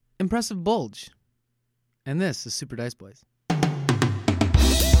impressive bulge. And this is Super Dice Boys.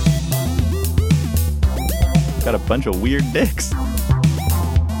 Got a bunch of weird dicks.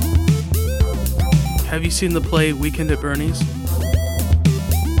 Have you seen the play Weekend at Bernie's?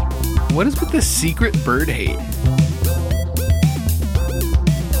 What is with the secret bird hate?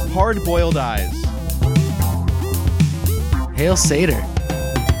 Hard-boiled eyes. Hail Seder.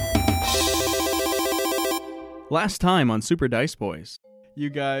 Last time on Super Dice Boys, you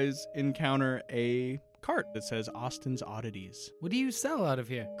guys encounter a cart that says Austin's Oddities. What do you sell out of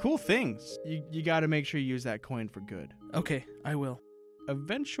here? Cool things. You got to make sure you use that coin for good. Okay, I will.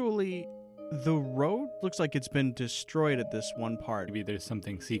 Eventually, the road looks like it's been destroyed at this one part. Maybe there's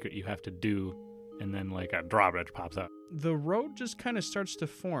something secret you have to do, and then like a drawbridge pops up. The road just kind of starts to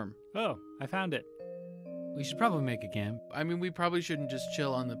form. Oh, I found it. We should probably make a camp. I mean, we probably shouldn't just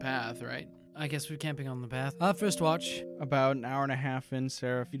chill on the path, right? I guess we're camping on the path. First watch. About an hour and a half in,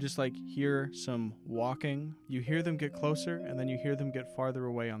 Seraph, you just hear some walking. You hear them get closer, and then you hear them get farther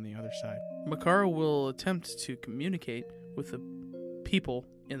away on the other side. Makara will attempt to communicate with the people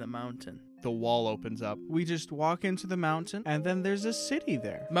in the mountain. The wall opens up. We just walk into the mountain, and then there's a city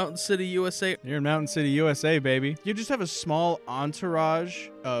there. Mountain City, USA. You're in Mountain City, USA, baby. You just have a small entourage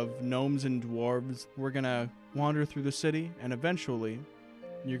of gnomes and dwarves. We're gonna wander through the city, and eventually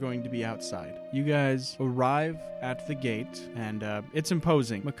you're going to be outside. You guys arrive at the gate, and it's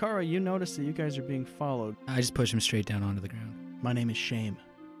imposing. Makara, you notice that you guys are being followed. I just push him straight down onto the ground. My name is Shame.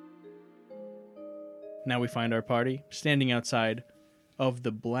 Now we find our party standing outside of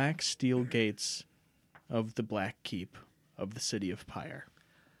the black steel gates of the Black Keep of the city of Pyre.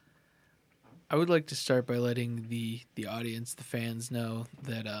 I would like to start by letting the audience, the fans, know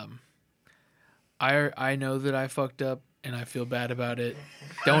that I know that I fucked up and I feel bad about it.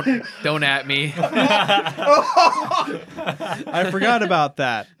 Don't at me. I forgot about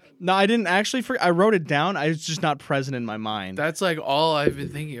that. No, I didn't actually I wrote it down. I was just not present in my mind. That's like all I've been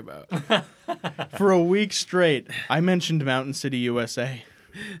thinking about. For a week straight, I mentioned Mountain City, USA.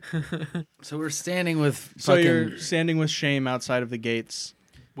 So we're standing with So you're standing with Shame outside of the gates.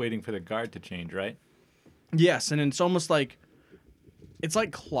 Waiting for the guard to change, right? Yes, and it's almost like it's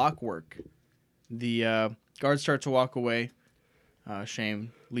like clockwork. The guards start to walk away.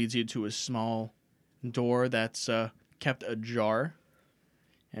 Shame leads you to a small door that's kept ajar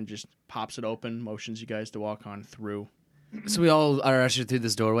and just pops it open, motions you guys to walk on through. So we all are ushered through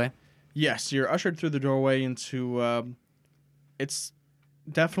this doorway? Yes, you're ushered through the doorway into, it's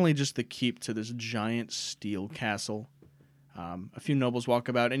definitely just the keep to this giant steel castle. A few nobles walk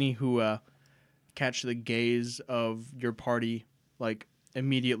about. Any who catch the gaze of your party,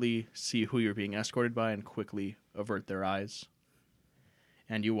 immediately see who you're being escorted by and quickly avert their eyes.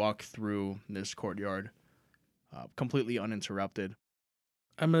 And you walk through this courtyard completely uninterrupted.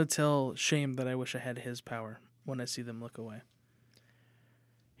 I'm going to tell Shame that I wish I had his power when I see them look away.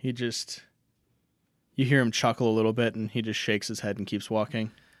 You hear him chuckle a little bit, and he just shakes his head and keeps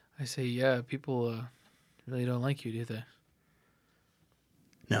walking. I say, yeah, people really don't like you, do they?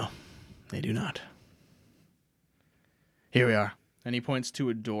 No, they do not. Here we are. And he points to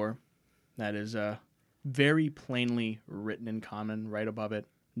a door that is very plainly written in common right above it.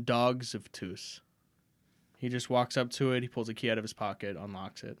 Dogs of Tus. He just walks up to it. He pulls a key out of his pocket,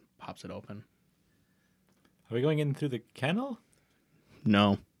 unlocks it, pops it open. Are we going in through the kennel?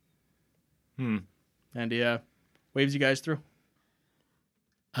 No. And he waves you guys through.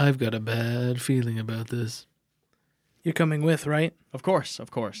 I've got a bad feeling about this. You're coming with, right? Of course.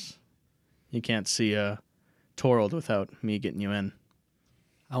 You can't see Torald without me getting you in.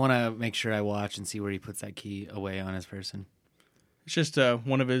 I want to make sure I watch and see where he puts that key away on his person. It's just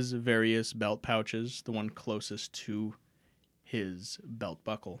one of his various belt pouches, the one closest to his belt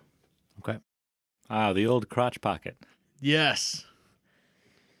buckle. Okay. Ah, the old crotch pocket. Yes.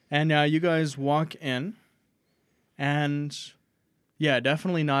 And you guys walk in, and yeah,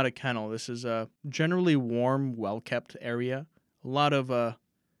 definitely not a kennel. This is a generally warm, well-kept area. A lot of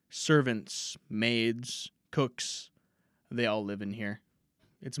servants, maids, cooks, they all live in here.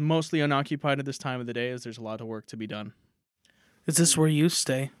 It's mostly unoccupied at this time of the day as there's a lot of work to be done. Is this where you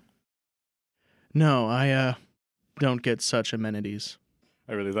stay? No, I don't get such amenities.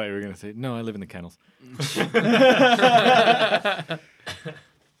 I really thought you were going to say, no, I live in the kennels.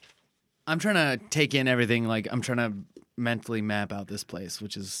 I'm trying to take in everything. I'm trying to mentally map out this place,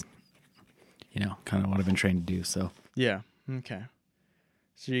 which is, kind of what I've been trained to do. So Yeah, okay.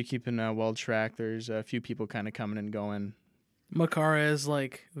 So you're keeping well track. There's a few people kind of coming and going. Makara is,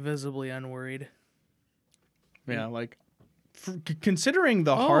 visibly unworried. Yeah, Considering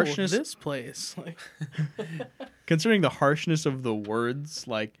the harshness, this place. Like, considering the harshness of the words,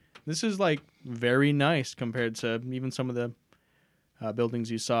 like this is like very nice compared to even some of the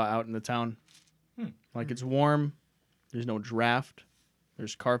buildings you saw out in the town. Like it's warm. There's no draft.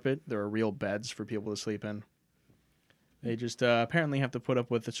 There's carpet. There are real beds for people to sleep in. They just apparently have to put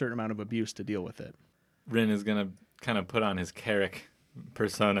up with a certain amount of abuse to deal with it. Rin is gonna kind of put on his Carrick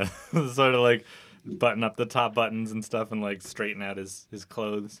persona, sort of like button up the top buttons and stuff, and like straighten out his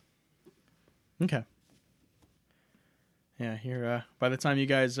clothes. Okay. Yeah, here. By the time you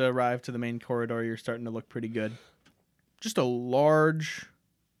guys arrive to the main corridor, you're starting to look pretty good. Just a large.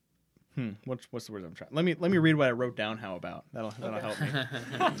 What's the word I'm trying? Let me read what I wrote down. How about that'll help me.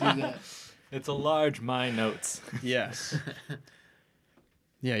 Do that. It's a large my notes. Yes.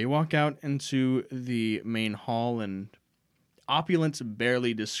 Yeah, you walk out into the main hall, and opulence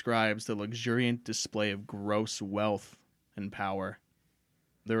barely describes the luxuriant display of gross wealth and power.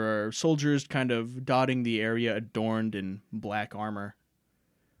 There are soldiers kind of dotting the area adorned in black armor,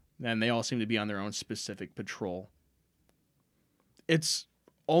 and they all seem to be on their own specific patrol. It's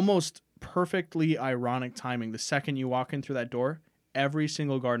almost perfectly ironic timing. The second you walk in through that door, every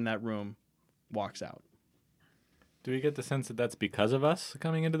single guard in that room walks out. Do we get the sense that that's because of us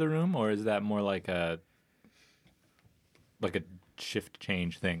coming into the room, or is that more like a shift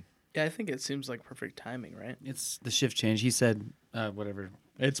change thing? yeah, I think it seems like perfect timing, right? It's the shift change. He said, whatever.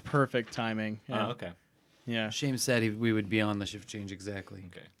 It's perfect timing. Yeah. Oh, okay. Yeah. Shame said we would be on the shift change exactly.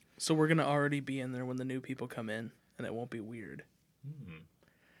 Okay. So we're gonna already be in there when the new people come in, and it won't be weird.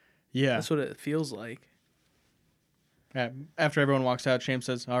 Yeah. That's what it feels like. After everyone walks out, Shame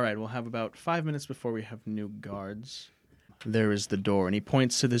says, all right, we'll have about 5 minutes before we have new guards. There is the door, and he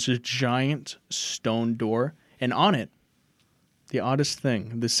points to this giant stone door, and on it, the oddest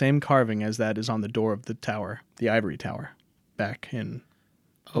thing, the same carving as that is on the door of the tower, the ivory tower, back in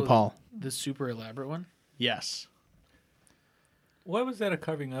Opal. The super elaborate one. Yes. What was that a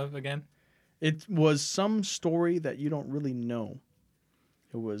carving of again? It was some story that you don't really know.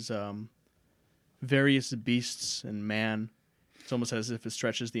 It was various beasts and man. It's almost as if it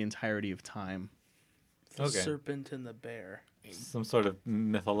stretches the entirety of time. The Okay. serpent and the bear. Some sort of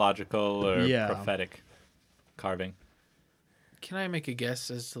mythological or Yeah. prophetic carving. Can I make a guess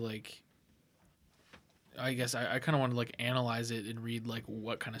as to like? I guess I kind of want to like analyze it and read like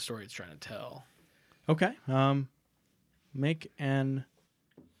what kind of story it's trying to tell. Okay. Make an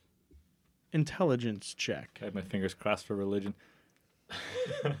intelligence check. I had my fingers crossed for religion.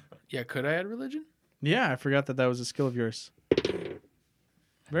 Yeah, could I add religion? Yeah, I forgot that was a skill of yours.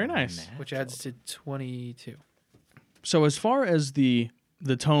 Very nice. Which adds to 22. So as far as the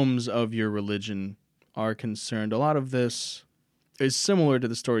tomes of your religion are concerned, a lot of this is similar to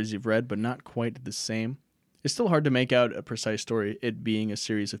the stories you've read, but not quite the same. It's still hard to make out a precise story, it being a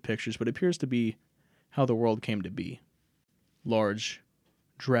series of pictures, but it appears to be how the world came to be. Large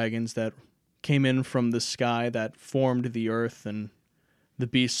dragons that came in from the sky that formed the earth, and the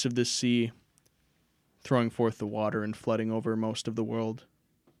beasts of the sea throwing forth the water and flooding over most of the world.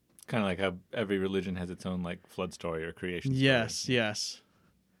 Kind of like how every religion has its own like flood story or creation story. Yes.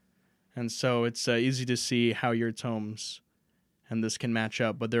 And so it's easy to see how your tomes and this can match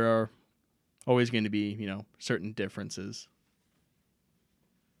up, but there are always going to be, certain differences.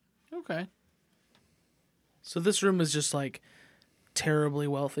 Okay. So this room is just like terribly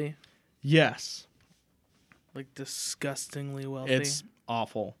wealthy, Yes, like disgustingly wealthy. it's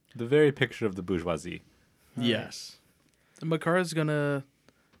awful. The very picture of the bourgeoisie. Yes. And Makara's gonna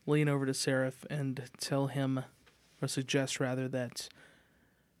lean over to Seraph and tell him, or suggest rather, that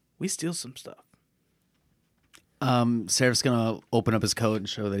we steal some stuff. Seraph's gonna open up his coat and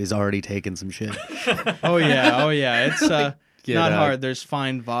show that he's already taken some shit. Oh yeah. It's Get not out. hard. There's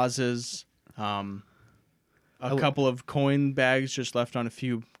fine vases, a couple of coin bags just left on a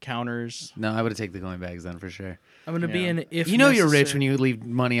few counters. No, I would have taken the coin bags then for sure. I'm gonna be Yeah. an if. You know you're rich necessary- when you leave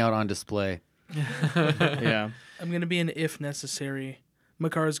money out on display. Yeah. I'm gonna be an if necessary.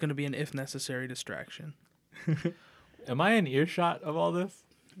 Makara's gonna be an if necessary distraction. Am I in earshot of all this?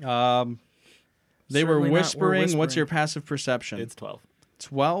 They Certainly were not. We're whispering. What's whispering. your passive perception? It's 12.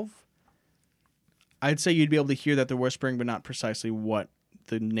 12? I'd say you'd be able to hear that they're whispering, but not precisely what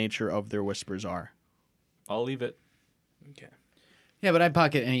the nature of their whispers are. I'll leave it. Okay. Yeah, but I'd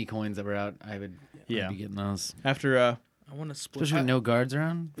pocket any coins that were out. I'd Yeah. be getting those. After I want to split. Especially with no guards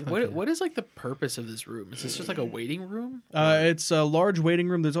around. Fuck yeah. What is like the purpose of this room? Is this just like a waiting room? it's a large waiting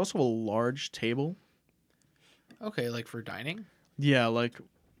room. There's also a large table. Okay, like for dining? Yeah, like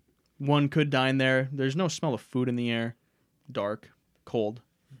one could dine there. There's no smell of food in the air. Dark, cold.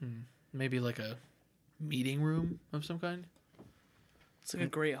 Maybe like a meeting room of some kind? It's like a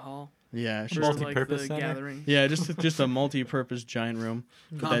great hall. Yeah, it's For, just like, multi-purpose the center? gathering. yeah, just a multi-purpose giant room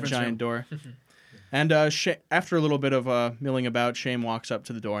with that Conference giant room. door. And after a little bit of milling about, Shame walks up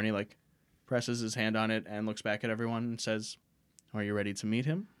to the door and he like presses his hand on it and looks back at everyone and says, "Are you ready to meet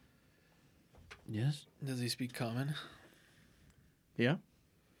him?" Yes. Does he speak common? Yeah.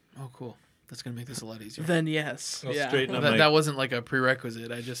 Oh, cool. That's gonna make this a lot easier. Then yes. I'll yeah. straighten up That, my, that wasn't like a prerequisite.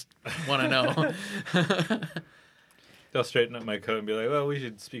 I just want to know. I'll straighten up my coat and be like, well, we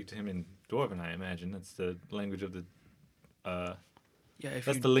should speak to him in Dwarven, I imagine. That's the language of the... Yeah, if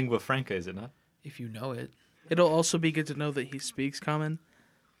that's you the lingua franca, is it not? if you know it. It'll also be good to know that he speaks common,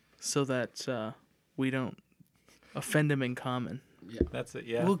 so that we don't offend him in common. That's it,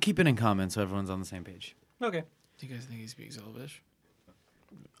 yeah. We'll keep it in common so everyone's on the same page. Okay. Do you guys think he speaks Elvish?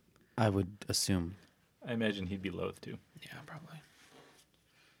 I would assume. I imagine he'd be loath to. Yeah, probably.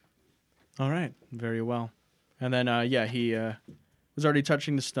 All right. Very well. And then he was already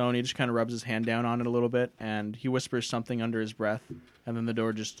touching the stone. He just kind of rubs his hand down on it a little bit, and he whispers something under his breath, and then the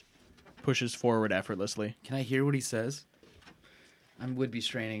door just pushes forward effortlessly. Can I hear what he says? I would be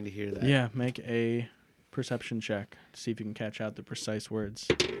straining to hear that. Yeah, make a perception check to see if you can catch out the precise words.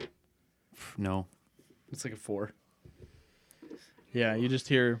 No. It's like a 4. Yeah, you just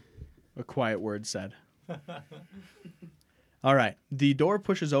hear a quiet word said. All right. The door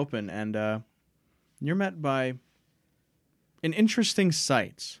pushes open, and you're met by an interesting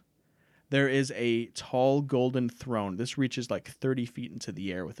sight. There is a tall golden throne. This reaches like 30 feet into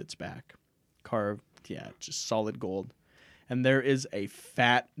the air with its back. Carved, just solid gold. And there is a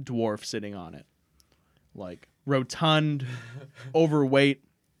fat dwarf sitting on it. Like rotund, overweight,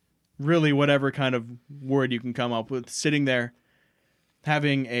 really whatever kind of word you can come up with, sitting there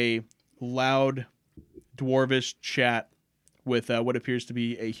having a loud dwarvish chat with what appears to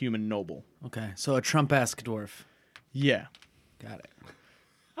be a human noble. Okay, so a Trump-esque dwarf. Yeah. Got it.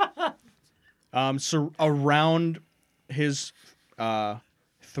 So around his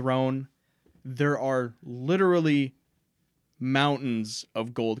throne, there are literally mountains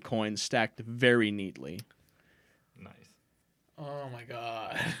of gold coins stacked very neatly. Nice. Oh my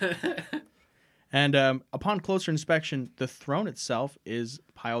god. And upon closer inspection, the throne itself is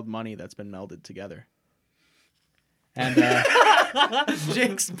piled money that's been melded together. And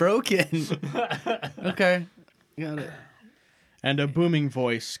Jake's broken. Okay, got it. and a booming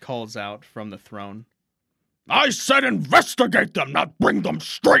voice calls out from the throne. "I said investigate them, not bring them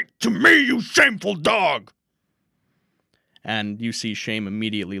straight to me, you shameful dog!" And you see Shame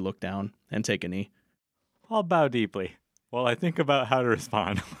immediately look down and take a knee. I'll bow deeply while I think about how to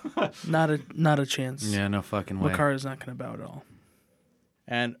respond. Not a chance. Yeah, no fucking way. Makara's not gonna bow at all.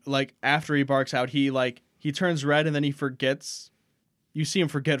 And like after he barks out, he turns red and then he forgets. You see him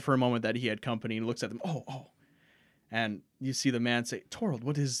forget for a moment that he had company and looks at them. Oh. And you see the man say, "Torald,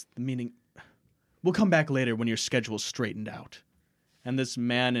 what is the meaning? We'll come back later when your schedule's straightened out." And this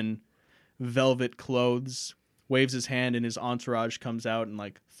man in velvet clothes waves his hand and his entourage comes out and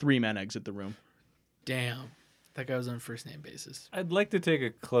like 3 men exit the room. Damn. That guy was on a first name basis. I'd like to take a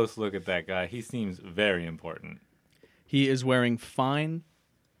close look at that guy. He seems very important. He is wearing fine,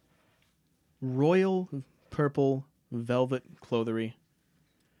 royal purple velvet clothery,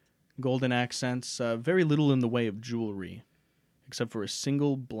 golden accents, very little in the way of jewelry, except for a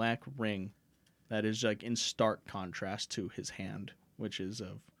single black ring that is like in stark contrast to his hand, which is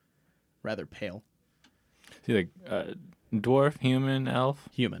rather pale. Is he like dwarf, human, elf?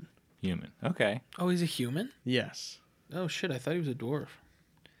 Human. Human. Okay. Oh, he's a human? Yes. Oh shit, I thought he was a dwarf.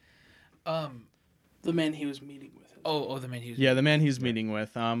 The man he was meeting with. Oh, the man he was Yeah, the man he's meeting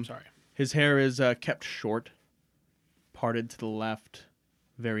with. Sorry. His hair is kept short, parted to the left,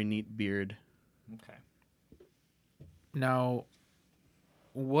 very neat beard. Okay. Now,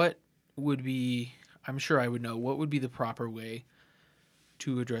 what would be? I'm sure I would know. What would be the proper way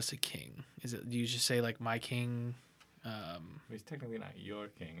to address a king? Do you just say like my king? He's technically not your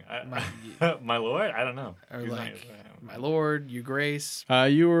king. My- My lord? I don't know. Or He's like not- my lord, your grace.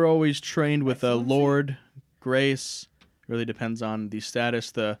 You were always trained with a Excellency? lord, grace. Really depends on the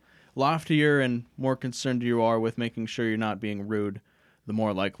status. The loftier and more concerned you are with making sure you're not being rude, the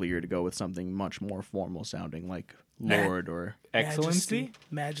more likely you're to go with something much more formal sounding, like lord or Excellency?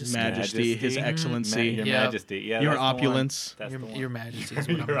 Majesty. His excellency, Your Yeah. Majesty. Yeah, your that's the one. opulence. That's the one. Your majesty is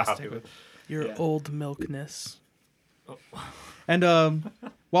what I'm Your gonna stick with. opulence. Your Yeah. old milkness. And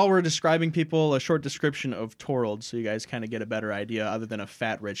while we're describing people, a short description of Torald, so you guys kind of get a better idea, other than a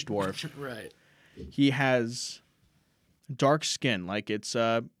fat, rich dwarf. Right. He has dark skin, like it's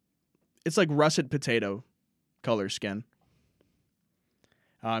like russet potato color skin.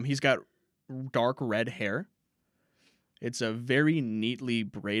 He's got dark red hair, It's a very neatly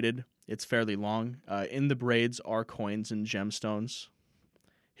braided. It's fairly long. In the braids are coins and gemstones.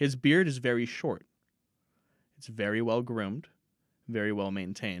 His beard is very short. It's very well groomed, very well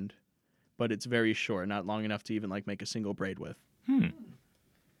maintained, but it's very short, not long enough to even like make a single braid with.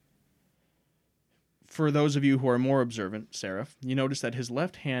 For those of you who are more observant, Seraph, you notice that his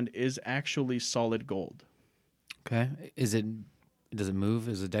left hand is actually solid gold. Okay. Does it move?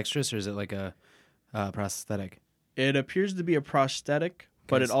 Is it dexterous or is it like a prosthetic? It appears to be a prosthetic,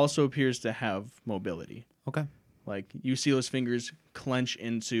 but Okay. it also appears to have mobility. Okay. Like, you see those fingers clench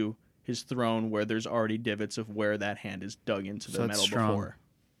into his throne where there's already divots of where that hand is dug into the So it's metal strong. before.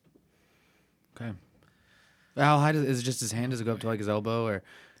 Okay. How high is it just his hand? Does it go up to like his elbow or? Is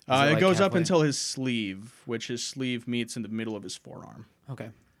It like goes up halfway? until his sleeve, which his sleeve meets in the middle of his forearm.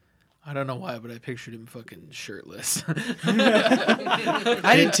 Okay. I don't know why, but I pictured him fucking shirtless.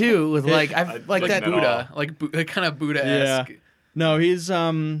 I did too. With like like that looking at all. Buddha, like kind of Buddha-esque. No, he's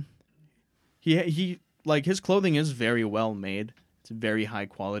he like his clothing is very well made. It's very high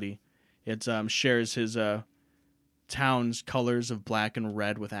quality. It shares his town's colors of black and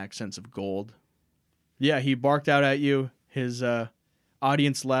red with accents of gold. Yeah, he barked out at you. His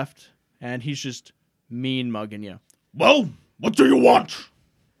audience left, and he's just mean mugging you. Well, what do you want?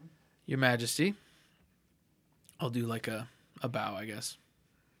 Your Majesty. I'll do like a bow, I guess.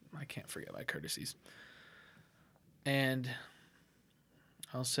 I can't forget my courtesies. And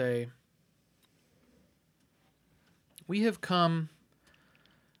I'll say, we have come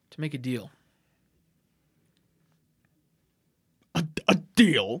to make a deal. A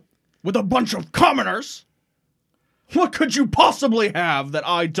deal with a bunch of commoners? What could you possibly have that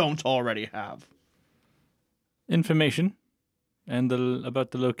I don't already have? Information, and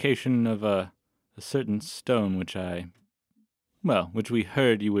about the location of a certain stone which we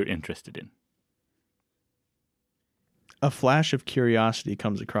heard you were interested in. A flash of curiosity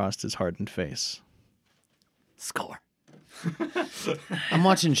comes across his hardened face. Score. I'm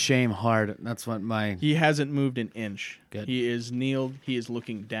watching Shame hard. That's what my. He hasn't moved an inch. Good. He is kneeled. He is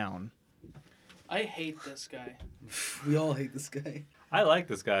looking down. I hate this guy. We all hate this guy. I like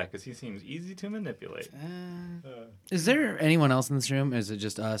this guy because he seems easy to manipulate. Is there anyone else in this room? Or is it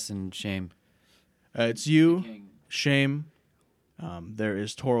just us and Shame? It's you, Shame. There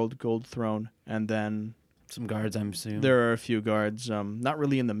is Torald Goldthrone, and then Some guards, I'm assuming. there are a few guards. Not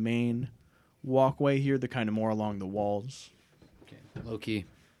really in the main walkway here. They're kind of more along the walls. Low key.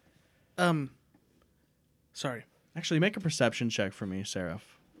 Sorry. Actually, make a perception check for me,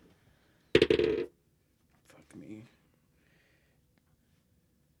 Seraph. Fuck me.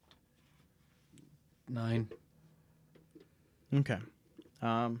 9. Okay.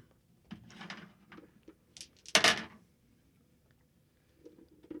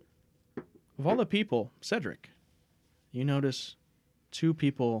 Of all the people, Cedric, you notice 2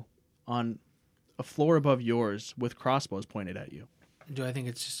 people on a floor above yours with crossbows pointed at you. Do I think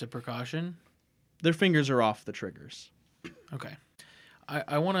it's just a precaution? Their fingers are off the triggers. Okay.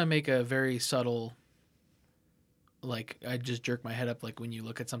 I want to make a very subtle, like, I just jerk my head up, like when you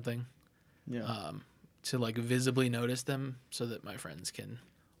look at something, Yeah. to like visibly notice them so that my friends can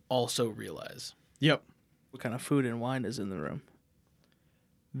also realize. Yep. What kind of food and wine is in the room?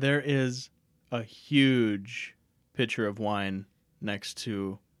 There is a huge pitcher of wine next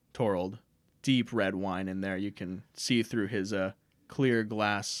to Torald. Deep red wine in there. You can see through his clear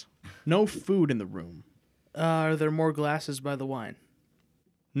glass. No food in the room. Are there more glasses by the wine?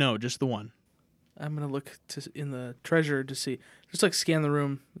 No, just the one. I'm gonna look in the treasure to see, just like scan the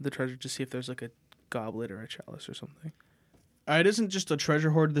room, the treasure to see if there's like a goblet or a chalice or something. It isn't just a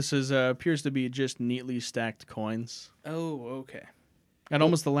treasure hoard. This is appears to be just neatly stacked coins. Oh, okay. At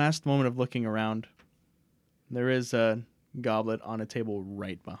almost the last moment of looking around, there is a goblet on a table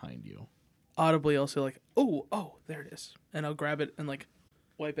right behind you. Audibly, I'll say like, "Oh, there it is," and I'll grab it and like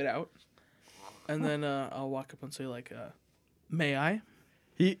wipe it out, and then I'll walk up and say like, "May I?"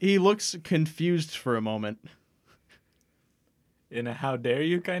 He looks confused for a moment. In a how dare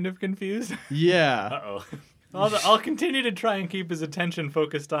you kind of confused? Yeah. Uh-oh. I'll continue to try and keep his attention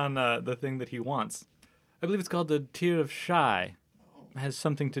focused on the thing that he wants. I believe it's called the Tear of Shy. It has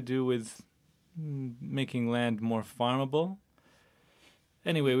something to do with making land more farmable.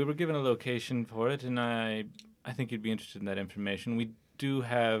 Anyway, we were given a location for it, and I think you'd be interested in that information. We do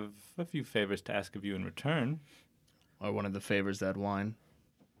have a few favors to ask of you in return. Or one of the favors that wine.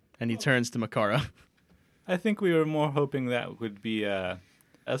 And he turns to Makara. I think we were more hoping that would be a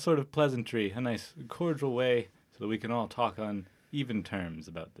sort of pleasantry, a nice cordial way so that we can all talk on even terms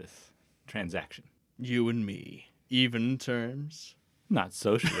about this transaction. You and me. Even terms? Not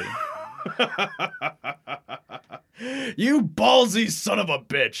socially. You ballsy son of a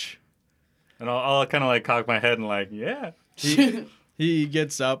bitch. And I'll kind of like cock my head and like, yeah. He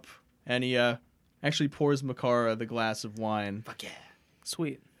gets up and he actually pours Makara the glass of wine. Fuck yeah.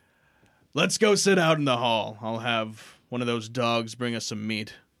 Sweet. Let's go sit out in the hall. I'll have one of those dogs bring us some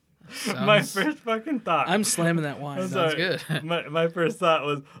meat. My first fucking thought. I'm slamming that wine. I'm Sounds sorry. good. My first thought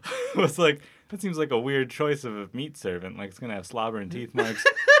was like, that seems like a weird choice of a meat servant. Like, it's going to have slobber and teeth marks.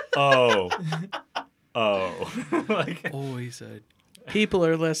 Oh. Like, Oh, he said. People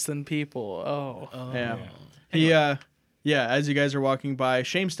are less than people. Oh. Yeah. As you guys are walking by,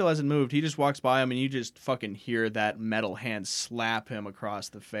 Shame still hasn't moved. He just walks by him and you just fucking hear that metal hand slap him across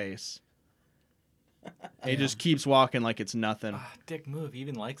the face. He just keeps walking like it's nothing. dick move. He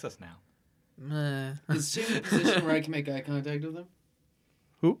even likes us now. Meh. Is Shane in a position where I can make eye contact with him?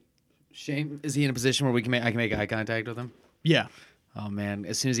 Who? Shane, is he in a position where I can make eye contact with him? Yeah. Oh man!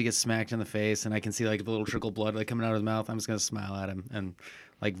 As soon as he gets smacked in the face and I can see like the little trickle of blood like coming out of his mouth, I'm just gonna smile at him and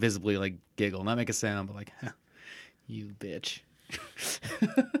like visibly like giggle, not make a sound, but like, you bitch.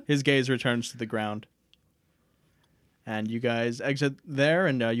 His gaze returns to the ground. And you guys exit there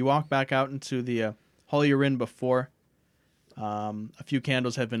and you walk back out into the hall you're in before. A few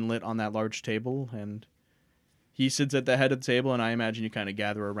candles have been lit on that large table and he sits at the head of the table and I imagine you kind of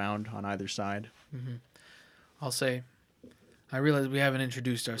gather around on either side. I'll say, I realize we haven't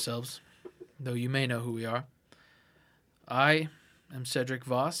introduced ourselves, though you may know who we are. I am Cedric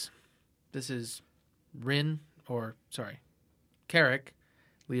Voss. This is Carrick,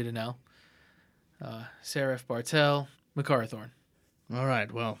 Leodanel, Seraph Bartel, McCarthorne. All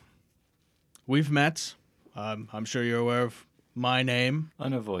right, well, we've met. I'm sure you're aware of my name.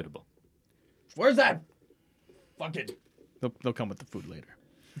 Unavoidable. Where's that? Fuck it. They'll come with the food later.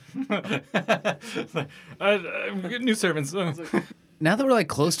 New servants. Now that we're like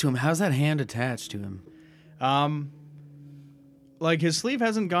close to him, how's that hand attached to him? Like his sleeve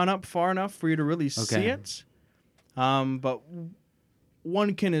hasn't gone up far enough for you to really see Okay. it. But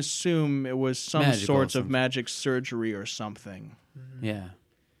one can assume it was some Magical sorts of something. magic surgery or something. Yeah.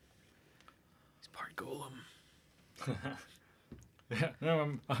 He's part golem. No,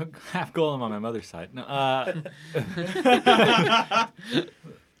 I'm half golem on my mother's side. No,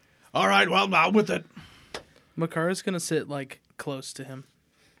 All right, well, out with it. Makara's gonna sit like close to him.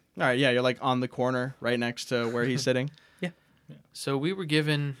 All right, yeah, you're like on the corner right next to where he's sitting. So we were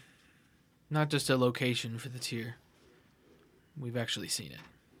given not just a location for the tier. We've actually seen it.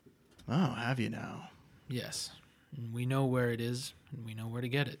 Oh, have you now? Yes. And we know where it is, and we know where to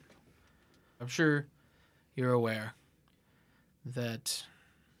get it. I'm sure you're aware that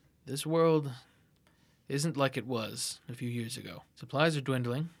this world isn't like it was a few years ago. Supplies are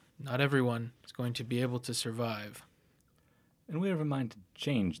dwindling. Not everyone is going to be able to survive. and we have a mind to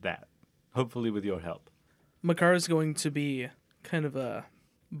change that, hopefully with your help. Makara's going to be kind of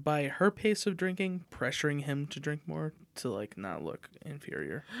by her pace of drinking, pressuring him to drink more to like not look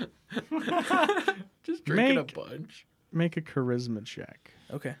inferior. Just drinking a Make- bunch. Make a charisma check.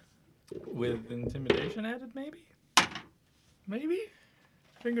 Okay. With intimidation added, maybe? Maybe?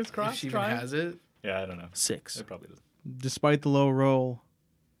 Fingers If crossed. she even try. has it. Yeah, I don't know. 6. It probably doesn't. Despite the low roll,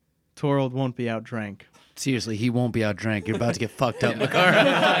 Torald won't be outdrank. Seriously, he won't be outdrank. You're about to get fucked up, I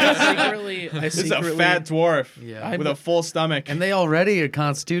This is a secretly fat dwarf Yeah. with a full stomach. and they already are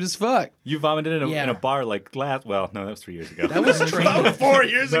constitute as fuck. You vomited in Yeah. a bar like last. Well, no, that was 3 years ago. That was training. 4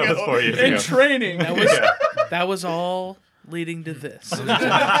 years That was 4 years ago. training. That was all leading to this.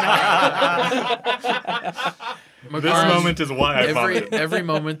 This moment is why I vomited. Every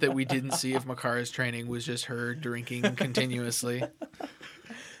moment that we didn't see of Makara's training was just her drinking continuously.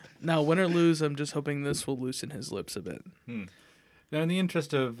 Now, win or lose, I'm just hoping this will loosen his lips a bit. Now, in the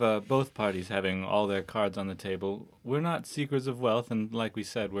interest of both parties having all their cards on the table, we're not seekers of wealth, and like we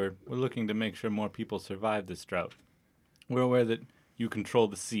said, we're looking to make sure more people survive this drought. We're aware that you control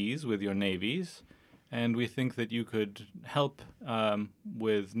the seas with your navies, and we think that you could help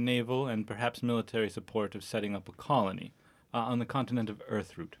with naval and perhaps military support of setting up a colony on the continent of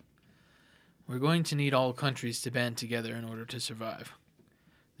Earthroot. We're going to need all countries to band together in order to survive.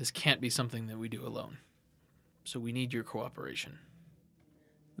 This can't be something that we do alone. So we need your cooperation.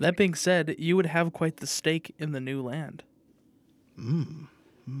 That being said, you would have quite the stake in the new land.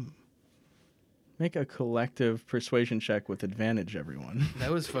 Make a collective persuasion check with advantage, everyone.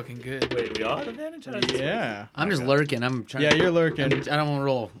 That was fucking good. Wait, we all have advantage? Yeah. I'm just lurking. I'm trying. Yeah, you're lurking. I don't want to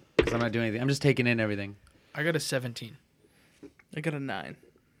roll because I'm not doing anything. I'm just taking in everything. I got a 17. I got a 9.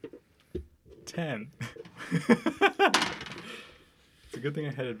 10. It's a good thing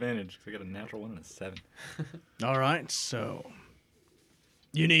I had advantage because I got a natural 1 and a 7. All right, so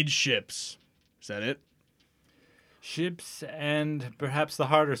you need ships. Is that it? Ships and perhaps the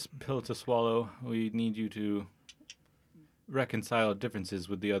harder pill to swallow, we need you to reconcile differences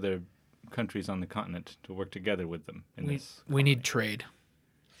with the other countries on the continent to work together with them in this. We need trade.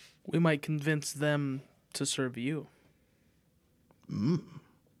 We might convince them to serve you.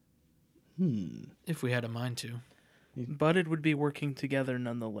 If we had a mind to. But it would be working together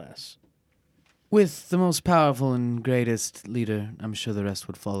nonetheless. With the most powerful and greatest leader, I'm sure the rest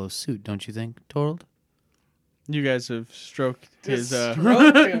would follow suit, don't you think, Torald? You guys have stroked his,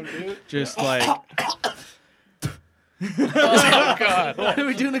 just like, Oh, God. Are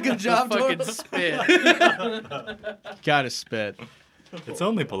we doing a good job, Fucking Torald? spit. gotta spit. It's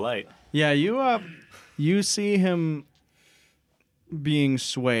only polite. Yeah, you see him being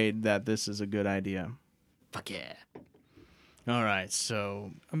swayed that this is a good idea. Fuck yeah. All right,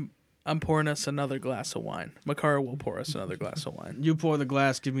 so I'm pouring us another glass of wine. Makara will pour us another glass of wine. you pour the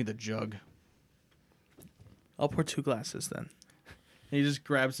glass, give me the jug. I'll pour 2 glasses then. He just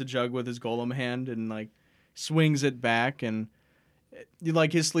grabs the jug with his golem hand and like swings it back, and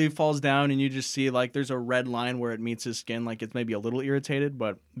like his sleeve falls down, and you just see like there's a red line where it meets his skin, like it's maybe a little irritated,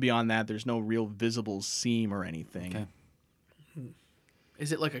 but beyond that, there's no real visible seam or anything. Okay.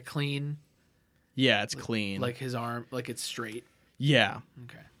 Is it like a clean, Yeah, it's clean. like his arm, like it's straight? yeah,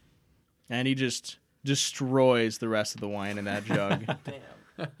 Okay. and he just destroys the rest of the wine in that jug.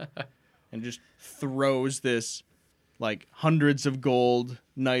 Damn. And just throws this like hundreds of gold,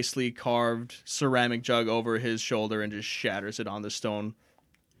 nicely carved ceramic jug over his shoulder and just shatters it on the stone.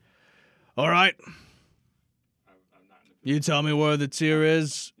 All right. You tell me where the tier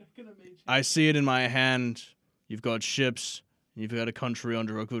is. I see it in my hand. You've got ships. You've got a country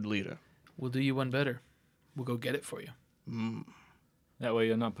under a good leader. We'll do you one better. We'll go get it for you. That way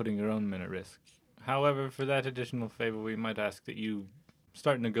you're not putting your own men at risk. However, for that additional favor, we might ask that you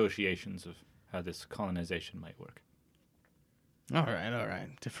start negotiations of how this colonization might work. All right.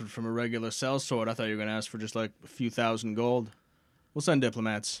 Different from a regular sellsword. I thought you were going to ask for just like a few thousand gold. We'll send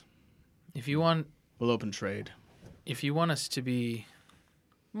diplomats. If you want We'll open trade. us to be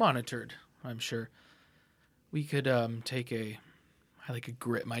monitored, I'm sure we could take I like to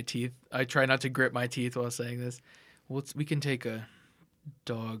grit my teeth. I try not to grit my teeth while saying this. We can take a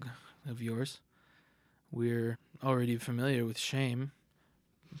dog of yours. We're already familiar with shame.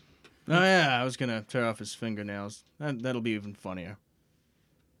 Oh yeah, I was gonna tear off his fingernails. That'll be even funnier.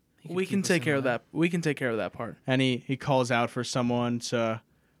 We can take care of that. We can take care of that part. And he calls out for someone to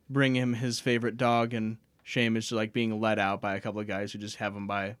bring him his favorite dog, and Shame is like being led out by a couple of guys who just have him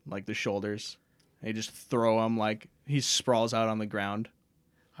by like the shoulders. They just throw him like he sprawls out on the ground.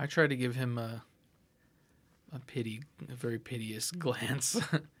 I try to give him a very piteous glance.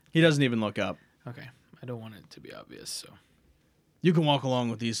 He doesn't even look up. Okay, I don't want it to be obvious, so. You can walk along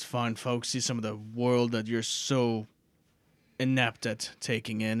with these fine folks, see some of the world that you're so inept at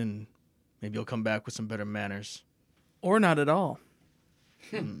taking in, and maybe you'll come back with some better manners. Or not at all.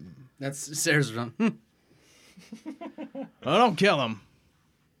 That's Sarah's run. Oh, don't kill him.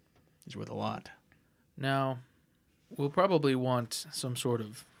 He's worth a lot. Now, we'll probably want some sort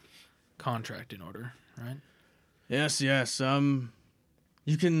of contract in order, right? Yes.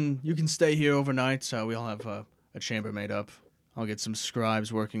 You can stay here overnight. So we'll have a chamber made up. I'll get some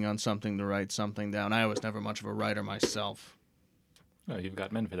scribes working on something to write something down. I was never much of a writer myself. Oh, you've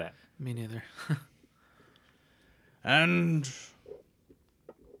got men for that. Me neither. And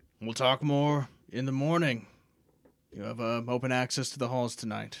we'll talk more in the morning. You have open access to the halls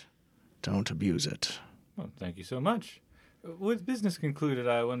tonight. Don't abuse it. Well, thank you so much. With business concluded,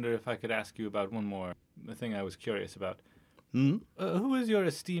 I wonder if I could ask you about one more thing I was curious about. Hmm? Who was your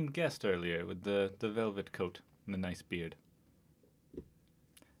esteemed guest earlier with the velvet coat and the nice beard?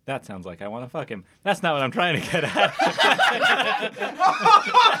 That sounds like I want to fuck him. That's not what I'm trying to get at.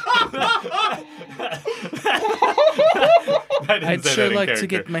 I'd sure like to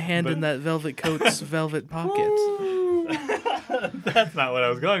get my hand in that velvet coat's velvet pocket. That's not what I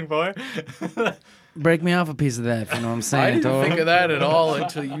was going for. Break me off a piece of that, if you know what I'm saying. I didn't Torald. think of that at all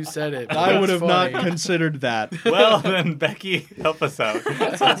until you said it. I would That's have not funny. considered that. Well, then, Becky, help us out.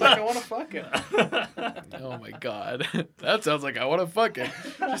 That sounds like I want to fuck him. Oh my god. That sounds like I want to fuck him.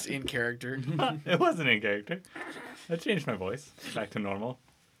 Just in character. It wasn't in character. I changed my voice back to normal.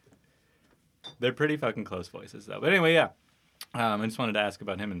 They're pretty fucking close voices, though. But anyway, yeah. I just wanted to ask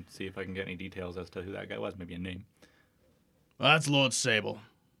about him and see if I can get any details as to who that guy was. Maybe a name. Well, that's Lord Sable.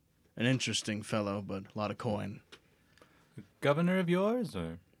 An interesting fellow, but a lot of coin. Governor of yours,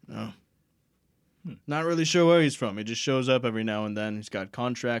 or? No. Not really sure where he's from. He just shows up every now and then. He's got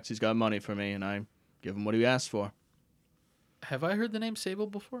contracts, he's got money for me, and I give him what he asks for. Have I heard the name Sable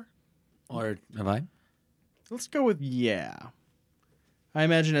before? Or have I? Let's go with yeah. I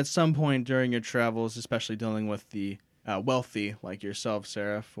imagine at some point during your travels, especially dealing with the wealthy like yourself,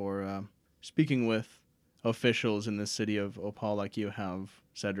 Seraph, or speaking with officials in the city of Opal like you have,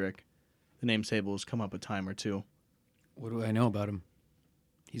 Cedric, the name table has come up a time or two. What do I know about him?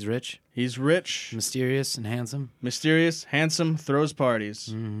 He's rich, He's rich, mysterious, and handsome. mysterious, handsome, throws parties,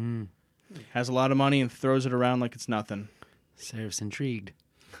 Mm-hmm. has a lot of money and throws it around like it's nothing. Seraph's intrigued.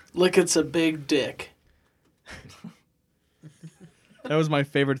 Like it's a big dick. That was my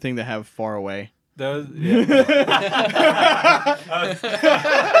favorite thing to have far away. That was, yeah.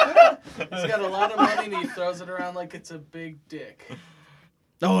 He's got a lot of money and he throws it around like it's a big dick.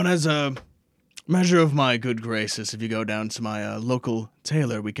 Oh, and as a measure of my good graces, if you go down to my local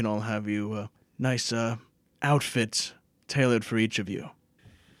tailor, we can all have you a nice outfit tailored for each of you.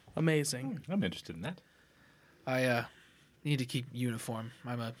 Amazing. I'm interested in that. I need to keep uniform.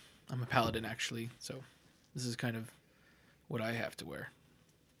 I'm a paladin actually, so this is kind of what I have to wear.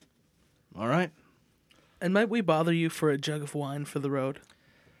 All right. And might we bother you for a jug of wine for the road?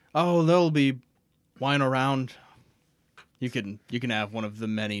 Oh, there'll be wine around. You can have one of the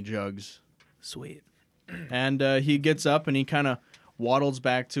many jugs. Sweet. And he gets up and he kind of waddles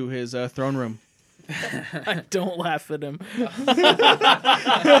back to his throne room. I don't laugh at him.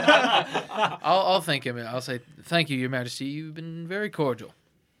 I'll thank him. I'll say, thank you, Your Majesty. You've been very cordial.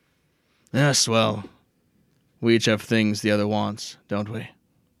 Yes, well, we each have things the other wants, don't we?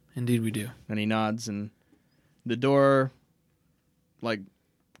 Indeed we do. And he nods, and the door, like,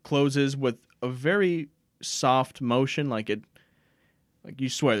 closes with a very soft motion, like you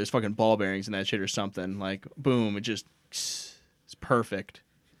swear there's fucking ball bearings in that shit or something. Like, boom, it just, it's perfect.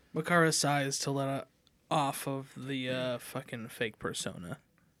 Makara sighs to let off of the fucking fake persona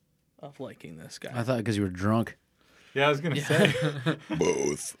of liking this guy. I thought because you were drunk. Yeah, I was gonna say.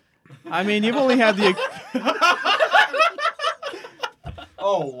 Both. I mean, you've only had the...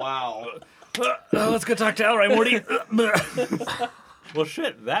 Oh, wow. Let's go talk to Al, right, Morty? Well,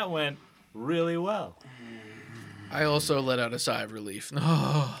 shit, that went really well. I also let out a sigh of relief.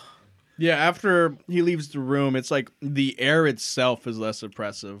 Yeah, after he leaves the room, it's like the air itself is less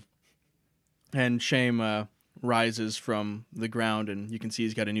oppressive. And Shame rises from the ground, and you can see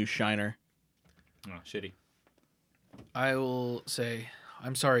he's got a new shiner. Oh, shitty. I will say,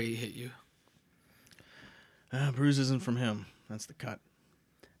 I'm sorry he hit you. Bruise isn't from him. That's the cut.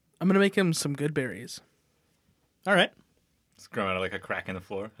 I'm going to make him some good berries. All right. It's growing out of like a crack in the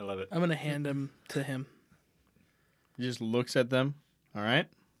floor. I love it. I'm going to hand them to him. He just looks at them. All right.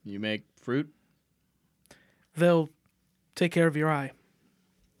 You make fruit. They'll take care of your eye.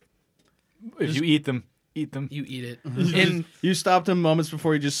 If you eat them, eat them. You eat it. And You stopped him moments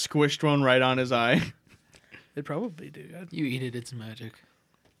before he just squished one right on his eye. they probably do. You eat it, it's magic.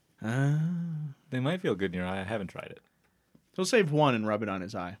 They might feel good in your eye. I haven't tried it. He'll save one and rub it on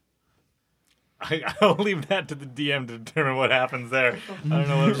his eye. I'll leave that to the DM to determine what happens there. I don't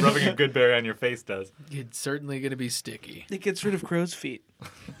know what rubbing a good berry on your face does. It's certainly going to be sticky. It gets rid of crow's feet.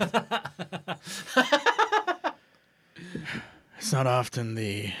 It's not often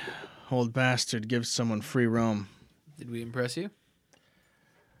the old bastard gives someone free roam. Did we impress you?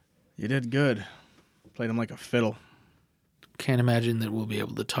 You did good. Played him like a fiddle. Can't imagine that we'll be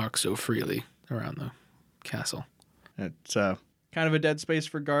able to talk so freely around the castle. It's kind of a dead space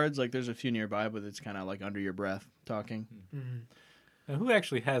for guards. Like, there's a few nearby, but it's kind of like under your breath talking. Mm-hmm. Now, who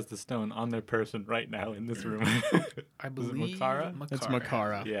actually has the stone on their person right now in this room? I Is it believe Makara? It's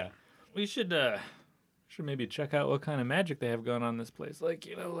Makara. Yeah. We should maybe check out what kind of magic they have going on in this place. Like,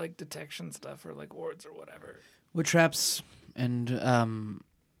 like detection stuff or like wards or whatever. What traps and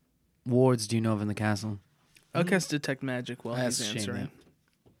wards do you know of in the castle? I'll cast Detect Magic while That's he's a shame, answering.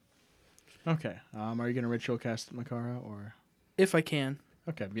 Okay. Are you going to ritual cast Makara, or... If I can.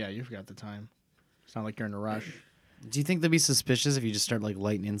 Okay, yeah, you've got the time. It's not like you're in a rush. Do you think they'd be suspicious if you just start like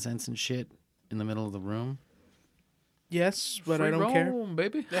lighting incense and shit in the middle of the room? Yes, but Free I don't care. roam,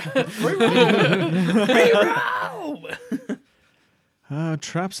 baby.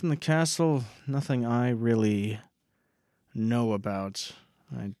 Traps in the castle, nothing I really know about.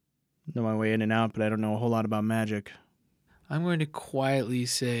 I know my way in and out, but I don't know a whole lot about magic. I'm going to quietly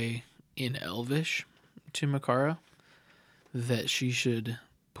say in Elvish to Makara that she should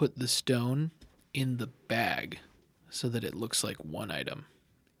put the stone in the bag so that it looks like one item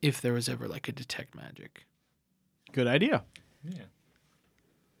if there was ever like a detect magic. Good idea. Yeah.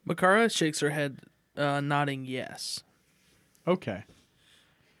 Makara shakes her head, nodding yes. Okay.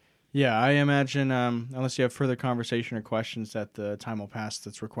 Yeah, I imagine, unless you have further conversation or questions, that the time will pass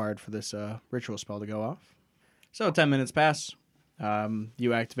that's required for this ritual spell to go off. So 10 minutes pass.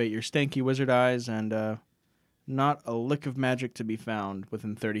 You activate your stanky wizard eyes, and Not a lick of magic to be found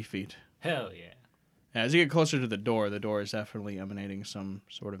within 30 feet. Hell yeah. As you get closer to the door is definitely emanating some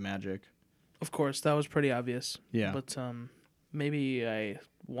sort of magic. Of course, that was pretty obvious. Yeah. But maybe I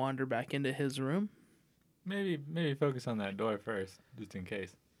wander back into his room. Maybe focus on that door first, just in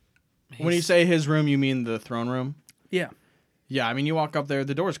case. When you say his room, you mean the throne room? Yeah. Yeah, I mean, you walk up there,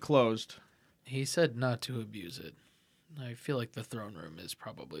 the door's closed. He said not to abuse it. I feel like the throne room is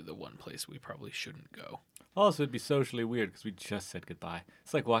probably the one place we probably shouldn't go. Also, it'd be socially weird because we just said goodbye.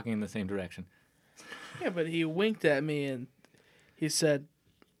 It's like walking in the same direction. Yeah, but he winked at me and he said,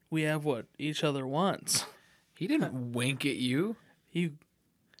 "We have what each other wants." He didn't wink at you. You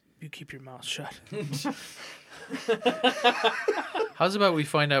keep your mouth shut. How's about we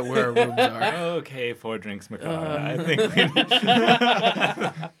find out where our rooms are? Okay, 4 drinks, Makara. I think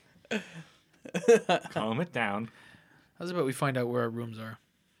we calm it down. How's about we find out where our rooms are?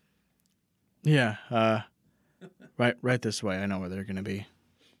 Yeah, right this way. I know where they're going to be.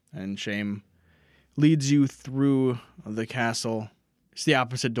 And Shame leads you through the castle. It's the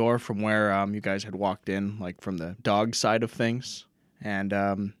opposite door from where you guys had walked in, like from the dog side of things. And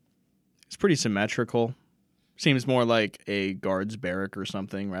it's pretty symmetrical. Seems more like a guard's barrack or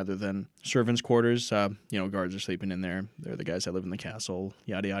something rather than servants' quarters. Guards are sleeping in there. They're the guys that live in the castle,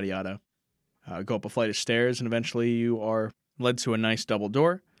 yada, yada, yada. Go up a flight of stairs, and eventually you are led to a nice double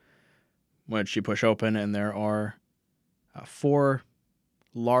door, which you push open, and there are 4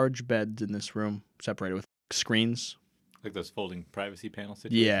 large beds in this room, separated with screens. Like those folding privacy panel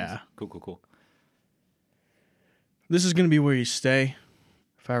situations? Yeah. Cool. This is going to be where you stay.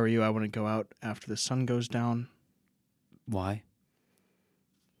 If I were you, I wouldn't go out after the sun goes down. Why?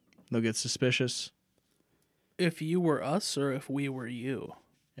 They'll get suspicious. If you were us or if we were you?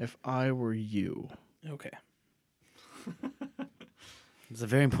 If I were you. Okay. There's a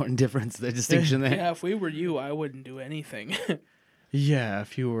very important difference, the distinction there. Yeah, if we were you, I wouldn't do anything. Yeah,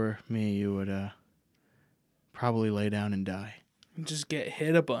 if you were me, you would probably lay down and die. Just get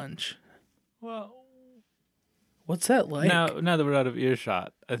hit a bunch. Well, what's that like? now that we're out of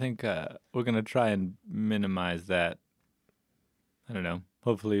earshot, I think we're going to try and minimize that. I don't know.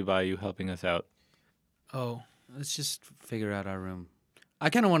 Hopefully by you helping us out. Oh, Let's just figure out our room. I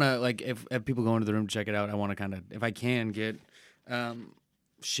kind of want to, like, if people go into the room to check it out, I want to kind of, if I can, get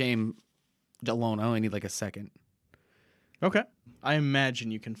Shame alone. I only need, like, a second. Okay. I imagine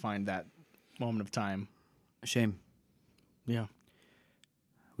you can find that moment of time. Shame. Yeah.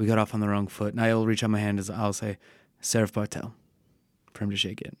 We got off on the wrong foot. And I'll reach out my hand as I'll say, Seraph Bartel, for him to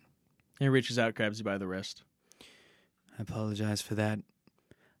shake it. He reaches out, grabs you by the wrist. I apologize for that.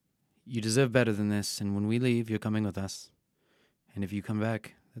 You deserve better than this, and when we leave, you're coming with us. And if you come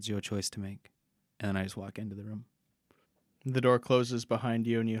back, that's your choice to make. And then I just walk into the room. The door closes behind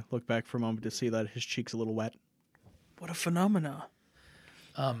you, and you look back for a moment to see that his cheek's a little wet. What a phenomenon.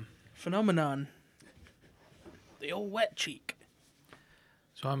 Phenomenon. The old wet cheek.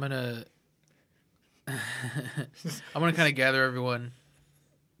 so I'm gonna kind of gather everyone,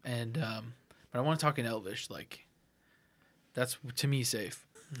 and but I want to talk in Elvish. Like, that's to me safe.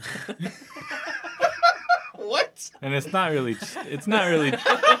 What? And it's not really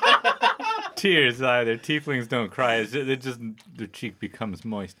tears either. Tieflings don't cry. It just their cheek becomes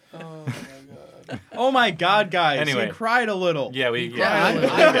moist. Oh, my God. Oh my God, guys! Anyway. You cried a little. Yeah, I got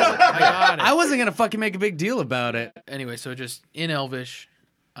it. I wasn't going to fucking make a big deal about it. Anyway, so just in Elvish,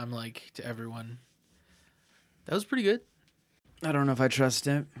 I'm like to everyone, that was pretty good. I don't know if I trust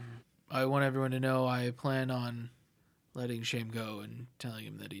it. I want everyone to know I plan on letting Shame go and telling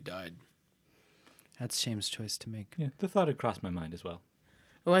him that he died. That's Shame's choice to make. Yeah, the thought had crossed my mind as well.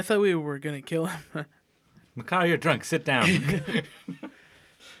 Well, I thought we were going to kill him. Makar, you're drunk. Sit down.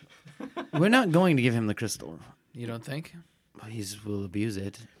 We're not going to give him the crystal. You don't think? We'll abuse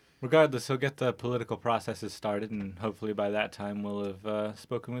it. Regardless, he'll get the political processes started, and hopefully by that time we'll have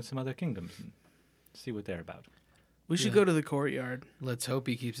spoken with some other kingdoms and see what they're about. We should Yeah. go to the courtyard. Let's hope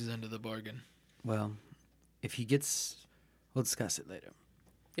he keeps his end of the bargain. Well, if he gets... We'll discuss it later.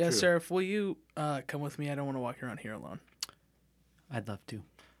 Yeah, True. Seraph, will you come with me? I don't want to walk around here alone. I'd love to.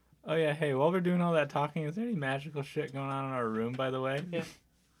 Oh yeah, hey, while we're doing all that talking, is there any magical shit going on in our room, by the way? Yeah.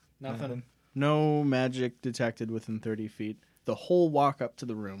 Nothing. No magic detected within 30 feet. The whole walk up to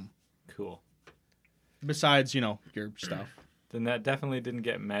the room. Cool. Besides, your stuff. Then that definitely didn't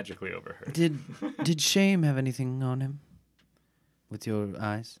get magically overheard. Did Shame have anything on him? With your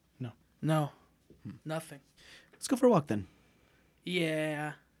eyes? No, nothing. Let's go for a walk then.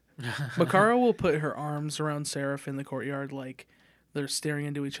 Yeah. Makara will put her arms around Seraph in the courtyard like they're staring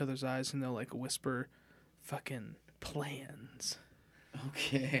into each other's eyes, and they'll like whisper fucking plans.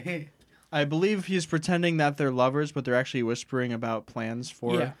 Okay. I believe he's pretending that they're lovers, but they're actually whispering about plans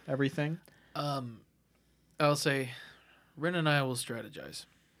for everything. I'll say, Ren and I will strategize.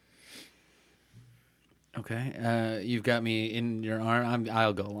 Okay. You've got me in your arm.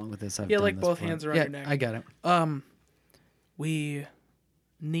 I'll go along with this. I've Yeah, done like this both before. hands around yeah, your neck. I got it. We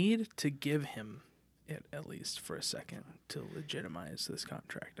need to give him it at least for a second to legitimize this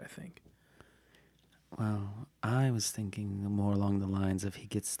contract, I think. Well, I was thinking more along the lines of he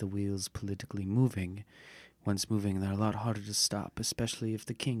gets the wheels politically moving. Once moving, they're a lot harder to stop, especially if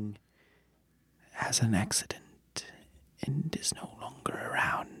the king has an accident and is no longer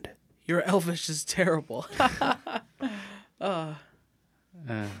around. Your Elvish is terrible. Like as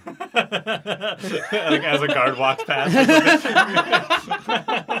a guard walks past.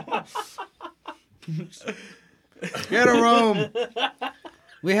 Get a room.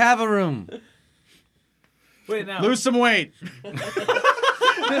 We have a room. Wait, now. Lose some weight.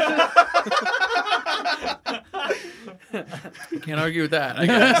 Can't argue with that, I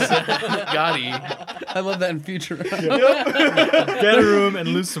guess. Gotti. I love that in future. Get a room and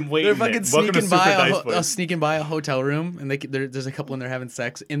lose some weight. They're in fucking it. Welcome to sneaking Super by Dice Boys. sneaking by a hotel room, and there's a couple in there having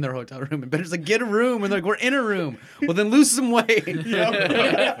sex in their hotel room, and Bender's like, "Get a room," and they're like, "We're in a room." Well, then lose some weight.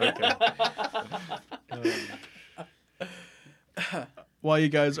 Okay. While you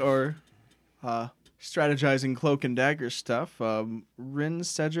guys are strategizing cloak and dagger stuff, Rin,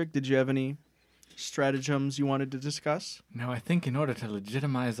 Cedric, did you have any stratagems you wanted to discuss? No, I think in order to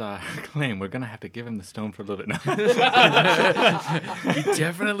legitimize our claim, we're going to have to give him the stone for a little bit. You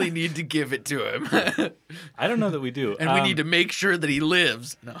definitely need to give it to him. I don't know that we do. And we need to make sure that he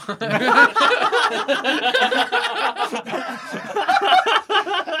lives. No.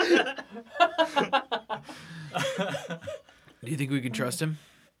 Do you think we can trust him?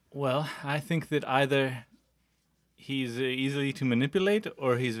 Well, I think that either he's easy to manipulate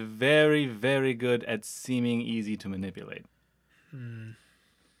or he's very, very good at seeming easy to manipulate.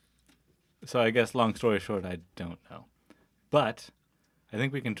 So I guess, long story short, I don't know. But I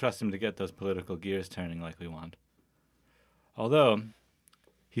think we can trust him to get those political gears turning like we want. Although,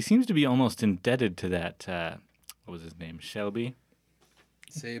 he seems to be almost indebted to that, what was his name, Shelby?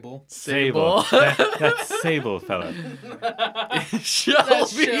 Sable. Sable. that Sable fella.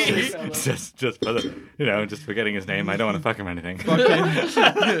 Shelby. just for the, just forgetting his name. I don't want to fuck him or anything.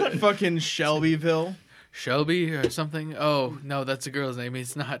 Fucking Shelbyville. Shelby or something? Oh, no, that's a girl's name.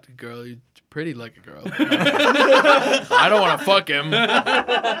 He's not a girl. He's pretty like a girl. I don't want to fuck him.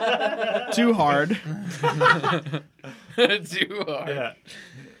 Too hard. Too hard. Yeah.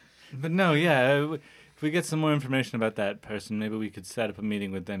 But no, yeah. If we get some more information about that person, maybe we could set up a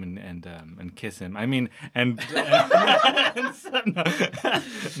meeting with them and kiss him. I mean,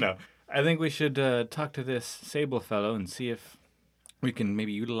 no. I think we should talk to this Sable fellow and see if we can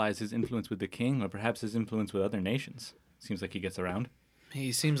maybe utilize his influence with the king or perhaps his influence with other nations. Seems like he gets around.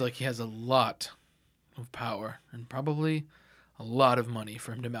 He seems like he has a lot of power and probably a lot of money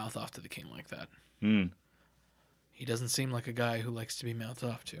for him to mouth off to the king like that. He doesn't seem like a guy who likes to be mouthed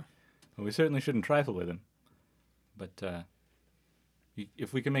off to. Well, we certainly shouldn't trifle with him. But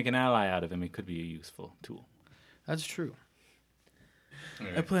if we can make an ally out of him, he could be a useful tool. That's true.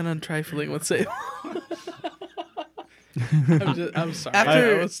 I plan on trifling with Sable. I'm sorry.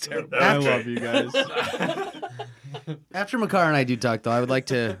 After- That was terrible. I love you guys. After Makar and I do talk, though, I would like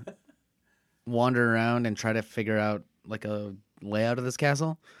to wander around and try to figure out like a layout of this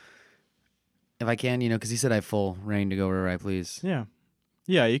castle, if I can. Because he said I have full reign to go wherever I please. Yeah.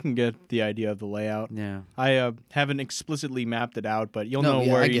 Yeah, you can get the idea of the layout. Yeah. I haven't explicitly mapped it out, but you'll No, know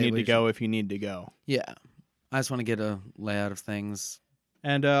yeah, where I you get need what to you're go if you need to go. Yeah. I just want to get a layout of things.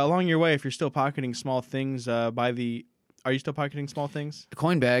 And along your way, if you're still pocketing small things, are you still pocketing small things? The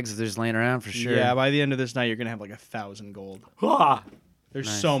coin bags, if they're just laying around, for sure. Yeah, by the end of this night, you're going to have like 1,000 gold. There's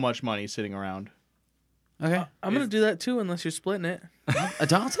Nice. so much money sitting around. Okay. I'm going to do that too unless you're splitting it.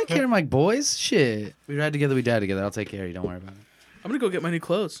 I'll take care of my boys. Shit. We ride together, we die together. I'll take care of you. Don't worry about it. I'm going to go get my new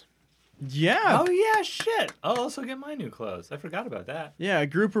clothes. Yeah. Oh, yeah, shit. I'll also get my new clothes. I forgot about that. Yeah,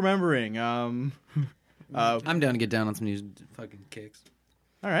 group remembering. I'm down to get down on some new fucking kicks.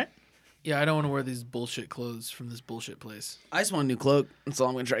 All right. Yeah, I don't want to wear these bullshit clothes from this bullshit place. I just want a new cloak. That's all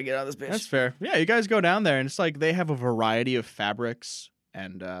I'm going to try to get out of this bitch. That's fair. Yeah, you guys go down there, and it's like they have a variety of fabrics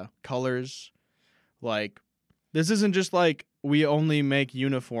and colors. Like, this isn't just like we only make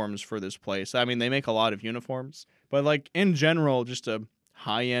uniforms for this place. I mean, they make a lot of uniforms, but like in general, just a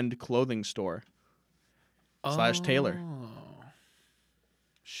high-end clothing store / tailor. Oh.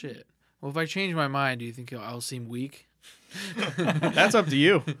 Shit. Well, if I change my mind, do you think I'll seem weak? That's up to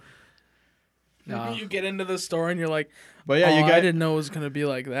you. No. You get into the store and you're like, But yeah, you I got didn't know it was gonna be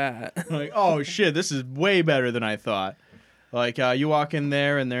like that. like, oh shit, this is way better than I thought. Like you walk in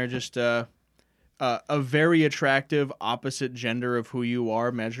there and they're just a very attractive opposite gender of who you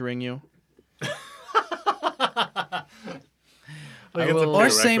are measuring you. Or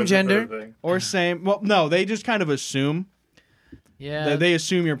same gender. Or same. Well, no, they just kind of assume. Yeah. They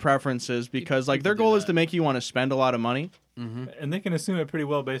assume your preferences because like their people do goal is that. to make you want to spend a lot of money. And they can assume it pretty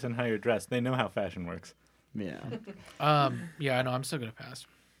well based on how you're dressed. They know how fashion works. Yeah. Yeah, I know. I'm still gonna pass.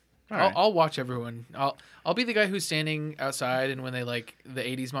 All right. I'll watch everyone. I'll be the guy who's standing outside, and when they like the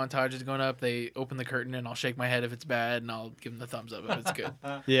 '80s montage is going up, they open the curtain, and I'll shake my head if it's bad, and I'll give them the thumbs up if it's good.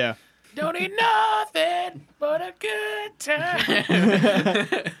 Yeah. Don't need nothing but a good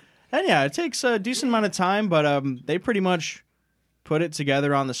time. And yeah, it takes a decent amount of time, but they pretty much put it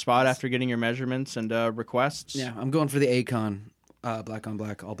together on the spot after getting your measurements and requests. Yeah, I'm going for the Acon. Black on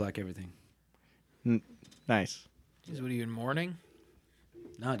black, all black, everything. Nice. Jeez, what are you in mourning?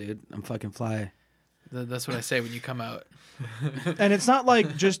 Nah, dude, I'm fucking fly. That's what I say when you come out. And it's not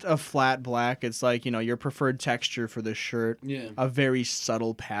like just a flat black. It's like, your preferred texture for the shirt. Yeah. A very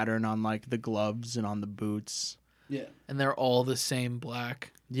subtle pattern on like the gloves and on the boots. Yeah. And they're all the same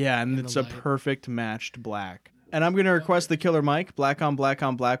black. Yeah, and In it's the a light. perfect matched black. And I'm going to request the Killer Mike, black on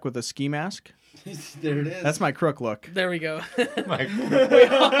black with a ski mask. There it is. That's my crook look. There we go. Like,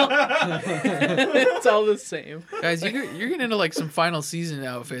 It's all the same. Guys, you're getting into like some final season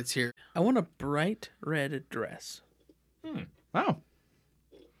outfits here. I want a bright red dress. Wow.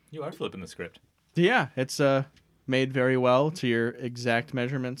 you are flipping the script. Yeah, it's made very well to your exact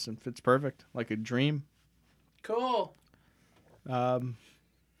measurements and fits perfect, like a dream. Cool.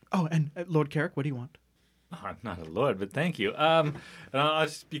 Oh, and Lord Carrick, what do you want? Oh, I'm not a lord, but thank you. And I'll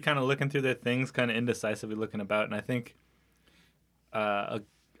just be kind of looking through their things, kind of indecisively looking about, and I think I'll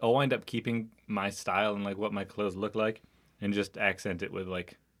wind up keeping my style and like what my clothes look like, and just accent it with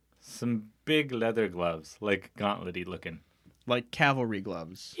like some big leather gloves, like gauntlet-y looking. Like cavalry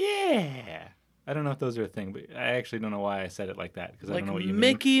gloves. Yeah. I don't know if those are a thing, but I actually don't know why I said it like that because I Like don't know what you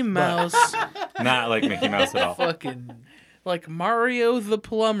Mickey Mouse. mean. Not like Mickey Mouse at all. Fucking Like Mario the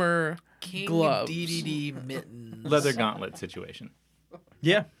Plumber. King Gloves. DDD mittens. Leather gauntlet situation.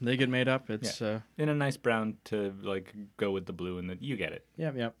 Yeah, they get made up. It's In a nice brown to like go with the blue, and you get it.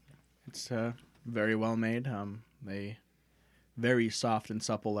 yeah. It's very well made. They very soft and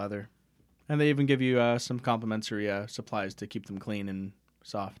supple leather, and they even give you some complimentary supplies to keep them clean and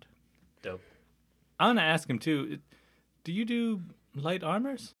soft. Dope. I want to ask him too. Do you do light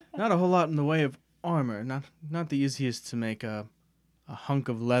armors? Not a whole lot in the way of armor. Not the easiest to make a hunk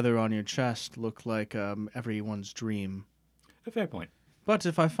of leather on your chest look like everyone's dream. A fair point. But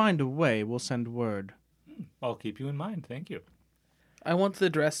if I find a way, we'll send word. I'll keep you in mind. Thank you. I want the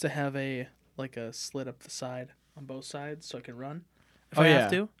dress to have a slit up the side on both sides so I can run if I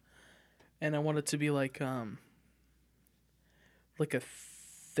have to. And I want it to be like a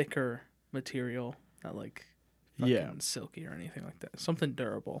thicker material, not like fucking silky or anything like that. Something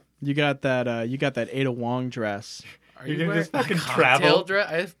durable. You got that Ada Wong dress. Are You're you gonna wearing just fucking a cocktail travel? dress?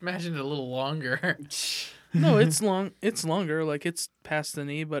 I imagined it a little longer. No, it's long. It's longer. Like it's past the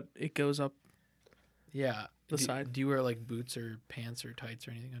knee, but it goes up. Yeah. The side. Do you wear like boots or pants or tights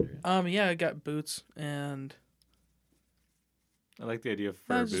or anything under it? Yeah, I got boots and I like the idea of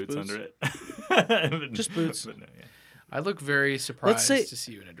fur just boots boots. under it. Just boots. But no, yeah. I look very surprised say- to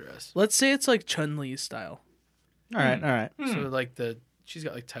see you in a dress. let's say it's like Chun-Li's style. All right. So like she's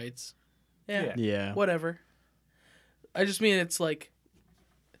got like tights. Yeah. Yeah. Whatever. I just mean it's like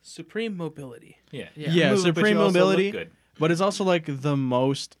supreme mobility. Yeah. Yeah, Move, but supreme you also mobility. look good. But it's also like the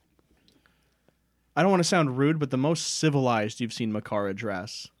most, I don't want to sound rude, but the most civilized you've seen Makara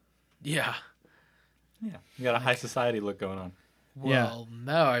dress. Yeah. Yeah. You got a high society look going on. Well,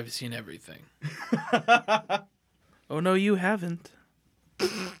 now I've seen everything. Oh no, you haven't.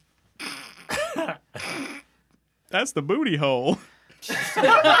 That's the booty hole.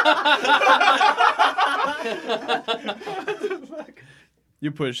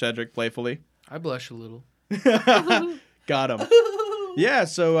 You push Cedric playfully. I blush a little. Got him. Yeah,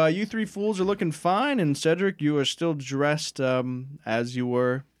 so you three fools are looking fine, and Cedric, you are still dressed as you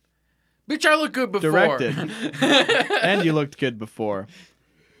were Bitch, I look good before. directed. And you looked good before.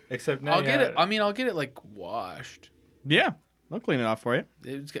 Except now I'll get it. I mean, I'll get it like washed. Yeah, I'll clean it off for you.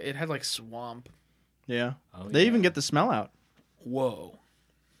 It had like swamp. Yeah. Oh, They even yeah. get the smell out. Whoa.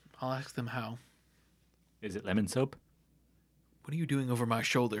 I'll ask them how. Is it lemon soap? What are you doing over my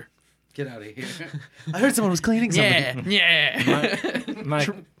shoulder? Get out of here. I heard someone was cleaning something. Yeah. My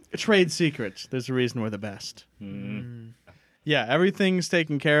Trade secrets. There's a reason we're the best. Yeah, everything's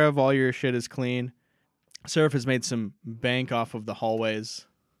taken care of. All your shit is clean. Seraph has made some bank off of the hallways.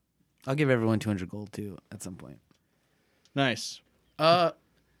 I'll give everyone 200 gold too at some point. Nice. Uh,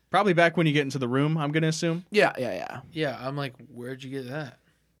 Probably back when you get into the room, I'm going to assume. Yeah. yeah. I'm like, where'd you get that?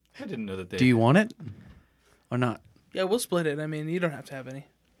 I didn't know that they. Do you want it or not? Yeah, we'll split it. I mean, you don't have to have any.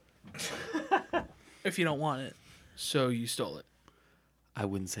 If you don't want it. So you stole it. I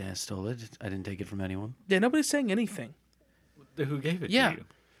wouldn't say I stole it. I didn't take it from anyone. Yeah, nobody's saying anything. Who gave it Yeah. to you?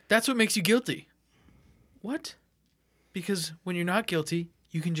 That's what makes you guilty. What? Because when you're not guilty,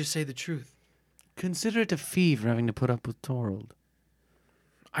 you can just say the truth. Consider it a fee for having to put up with Torald.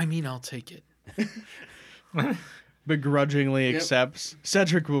 I mean, I'll take it. Begrudgingly accepts.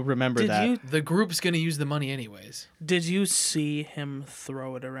 Cedric will remember that. The group's going to use the money anyways. Did you see him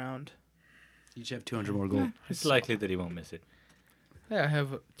throw it around? You each have 200 more gold. It's likely that he won't miss it. Yeah, I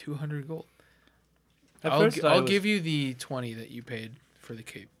have 200 gold. At I'll first, I was- give you the 20 that you paid for the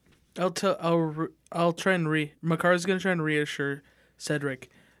cape. I'll try and Makar's gonna try and reassure Cedric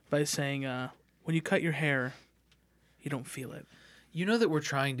by saying, when you cut your hair, you don't feel it. You know that we're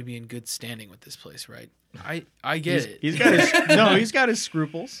trying to be in good standing with this place, right? I get it. He's got his he's got his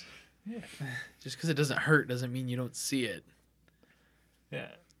scruples. Just because it doesn't hurt doesn't mean you don't see it. Yeah.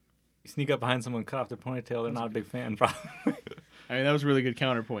 You sneak up behind someone, cut off their ponytail, they're not a big fan, probably. I mean, that was a really good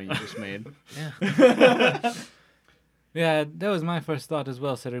counterpoint you just made. Yeah. Yeah, that was my first thought as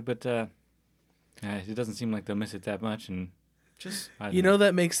well, Cedric, but it doesn't seem like they'll miss it that much, and Just I don't You know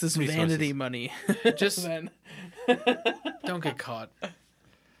that makes this Resources. vanity money. Just- then. don't get caught.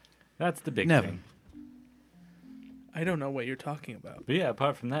 that's the big Never. thing. I don't know what you're talking about. But yeah,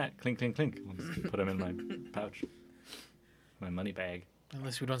 apart from that, clink, clink, clink. I'll just put them in my pouch, my money bag.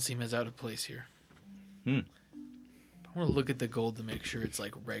 Unless we don't seem as out of place here. Hmm. I want to look at the gold to make sure it's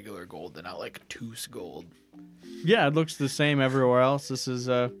like regular gold and not like Toos gold. Yeah, it looks the same everywhere else. This is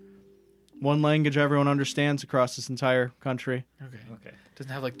one language everyone understands across this entire country. Okay.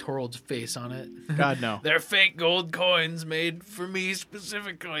 Doesn't have like Torald's face on it. God, no. They're fake gold coins made for me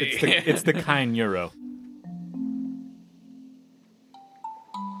specifically. It's the kind euro.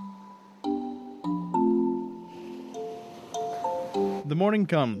 The morning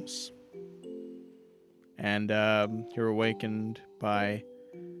comes, and you're awakened by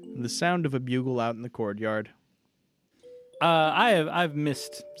the sound of a bugle out in the courtyard. I've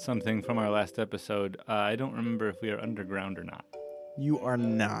missed something from our last episode. I don't remember if we are underground or not. You are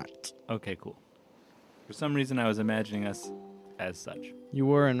not. Okay, cool. For some reason, I was imagining us as such. You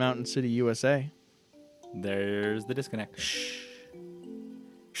were in Mountain City, USA. There's the disconnect. Shh.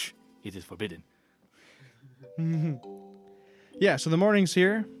 Shh. It is forbidden. Yeah, so the morning's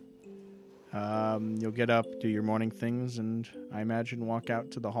here. You'll get up, do your morning things, and I imagine walk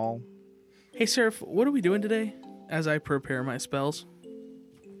out to the hall. Hey, Seraph, what are we doing today? As I prepare my spells.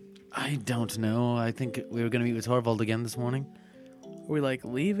 I don't know. I think we were going to meet with Torvald again this morning. Are we like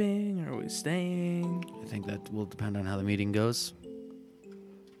leaving? Or are we staying? I think that will depend on how the meeting goes.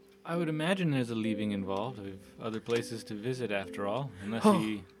 I would imagine there's a leaving involved. We have other places to visit, after all, unless Oh.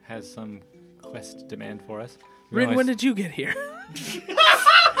 he has some quest demand for us. We Rin, always- when did you get here?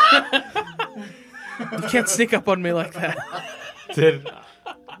 You can't sneak up on me like that.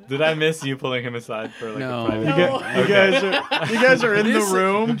 Did I miss you pulling him aside for like No. a private? You guys are in the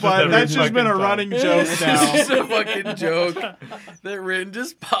room, but that's just been a fucking running time. joke It's now. just a fucking joke that Rin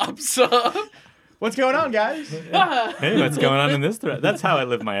just pops up. What's going on, guys? Hey, what's going on in this thread? That's how I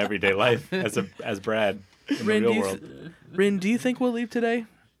live my everyday life as Brad in the Rin, real do you world. Rin, do you think we'll leave today?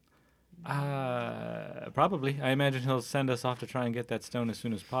 Probably. I imagine he'll send us off to try and get that stone as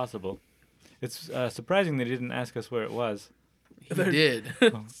soon as possible. It's surprising that he didn't ask us where it was. He did.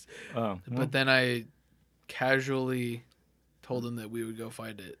 Oh, But then I casually told him that we would go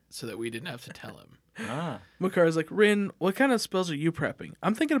find it so that we didn't have to tell him. Makar's like, Rin, what kind of spells are you prepping?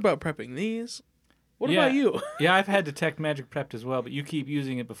 I'm thinking about prepping these. What about you? Yeah, I've had detect magic prepped as well, but you keep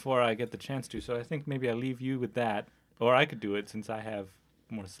using it before I get the chance to, so I think maybe I leave you with that. Or I could do it since I have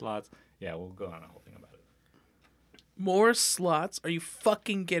more slots. Yeah, we'll go on a whole thing about it. More slots? Are you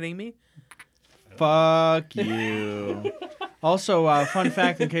fucking kidding me? Fuck you. Also, fun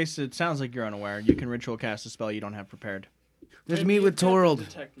fact, in case it sounds like you're unaware, you can ritual cast a spell you don't have prepared. Let's meet with Torald.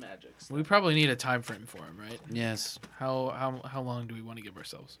 Detect magics. We probably need a time frame for him, right? Yes. How long do we want to give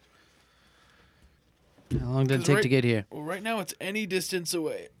ourselves? How long did it 'Cause take right- to get here? Well, right now it's any distance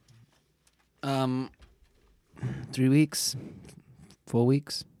away. 3 weeks, 4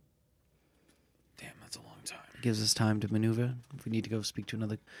 weeks. Damn, that's a long time. Gives us time to maneuver if we need to go speak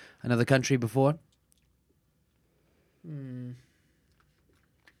to another country before. It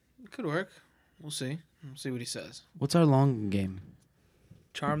could work. We'll see. We'll see what he says. What's our long game?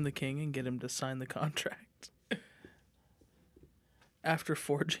 Charm the king and get him to sign the contract. After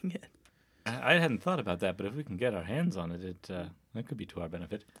forging it. I hadn't thought about that, but if we can get our hands on it, that could be to our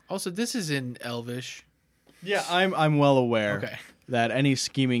benefit. Also, this is in Elvish. Yeah, I'm well aware Okay. that any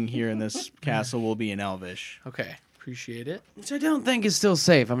scheming here in this castle will be in Elvish. Okay. Appreciate it. Which I don't think is still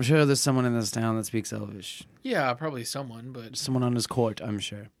safe. I'm sure there's someone in this town that speaks Elvish. Yeah, probably someone, but Someone on his court, I'm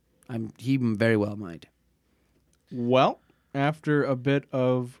sure. He very well might. Well, after a bit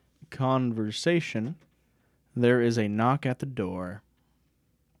of conversation, there is a knock at the door.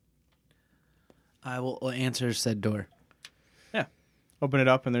 I will answer said door. Open it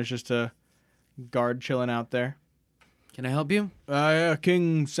up, and there's just a guard chilling out there. Can I help you? Yeah,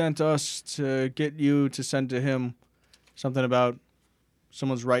 King sent us to get you to send to him something about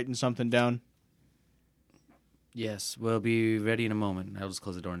someone's writing something down. Yes, we'll be ready in a moment. I'll just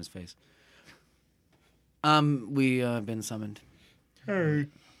close the door in his face. We have been summoned. Hey.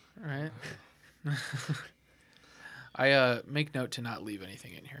 all right. I make note to not leave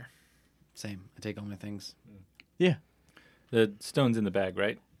anything in here. Same. I take all my things. Yeah. The stone's in the bag,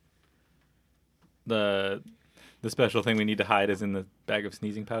 right? The special thing we need to hide is in the bag of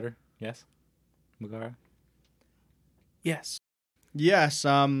sneezing powder. Yes, Megara. Yes. Yes,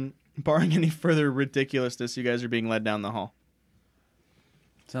 barring any further ridiculousness, you guys are being led down the hall.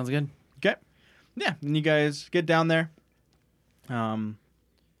 Sounds good. Okay. Yeah, and you guys get down there. And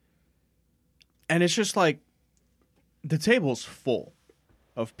it's just like the table's full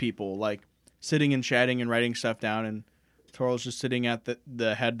of people, like sitting and chatting and writing stuff down, and Torald's just sitting at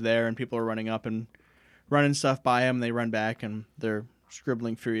the head there, and people are running up and running stuff by him. They run back, and they're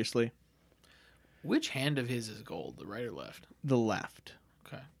scribbling furiously. Which hand of his is gold, the right or left? The left.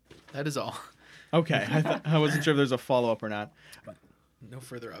 Okay. That is all. Okay, I wasn't sure if there's a follow-up or not. No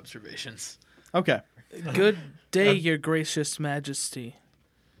further observations. Okay. Good day, your gracious majesty.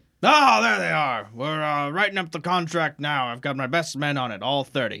 Oh, there they are. We're writing up the contract now. I've got my best men on it, all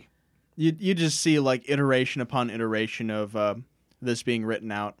 30. You just see like iteration upon iteration of this being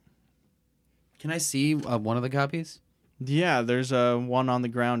written out. Can I see one of the copies? Yeah, there's one on the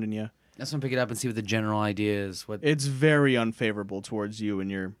ground, and I just want to pick it up and see what the general idea is. it's very unfavorable towards you and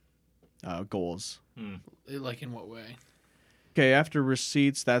your goals. Like in what way? Okay, after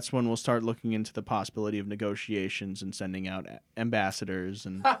receipts, that's when we'll start looking into the possibility of negotiations and sending out ambassadors,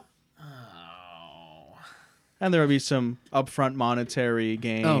 and and there will be some upfront monetary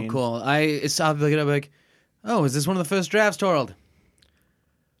gain. Oh, cool. I'll pick it up like, oh, is this one of the first drafts, Torald?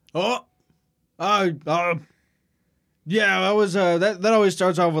 Oh, yeah, that was that always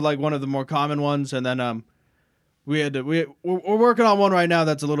starts off with like one of the more common ones, and then we're working on one right now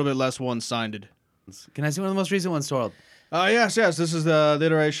that's a little bit less one-sided. Can I see one of the most recent ones, Torald? Yes, this is the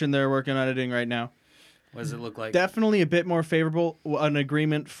iteration they're working on editing right now. What does it look like? Definitely a bit more favorable. An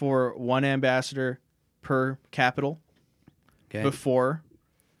agreement for one ambassador per capital before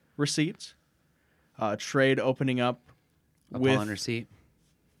receipts. Trade opening up upon receipt.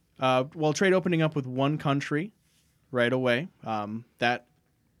 Trade opening up with one country right away. That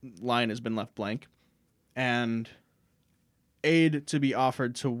line has been left blank. And aid to be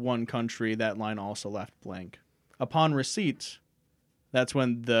offered to one country, that line also left blank. Upon receipt, that's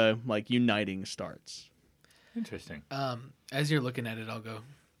when the uniting starts. Interesting. As you're looking at it, I'll go,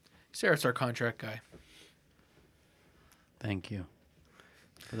 Sarah's our contract guy. Thank you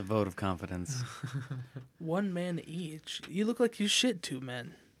for the vote of confidence. One man each. You look like you shit 2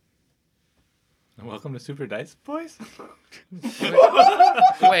 men. Welcome to Super Dice, boys.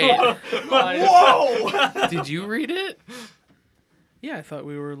 Wait. Whoa! Did you read it? Yeah, I thought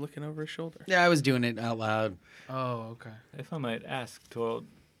we were looking over his shoulder. Yeah, I was doing it out loud. Oh, okay. If I might ask, Torald,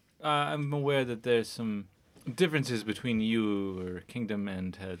 I'm aware that there's some differences between your kingdom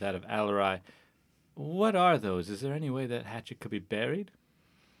and that of Alarai. What are those? Is there any way that hatchet could be buried?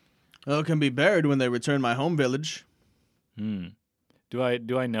 Well, it can be buried when they return my home village. Do I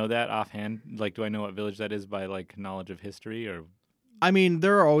know that offhand? Like, do I know what village that is by knowledge of history or? I mean,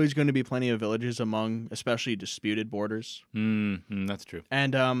 there are always going to be plenty of villages among, especially disputed borders. That's true.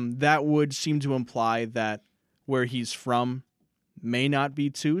 And that would seem to imply that where he's from may not be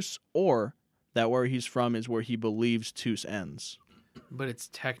Tus, or that where he's from is where he believes Tus ends. But it's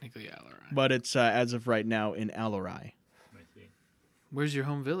technically Alarai. But it's, as of right now, in Alarai. Where's your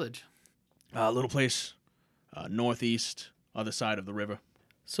home village? A little place northeast, other side of the river.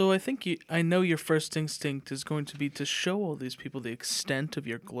 So I think I know your first instinct is going to be to show all these people the extent of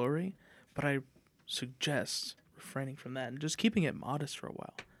your glory, but I suggest refraining from that and just keeping it modest for a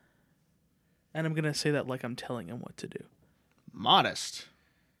while. And I'm going to say that like I'm telling him what to do. Modest?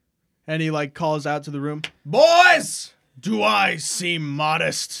 And he like calls out to the room, "Boys, do I seem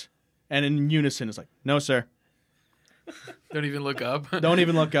modest?" And in unison, it's like, "No, sir. Don't even look up. Don't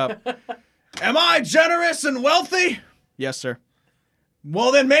even look up." "Am I generous and wealthy?" "Yes, sir."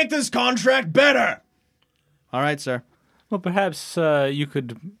 "Well, then make this contract better." "All right, sir." Well, perhaps you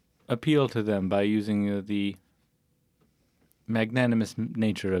could appeal to them by using the magnanimous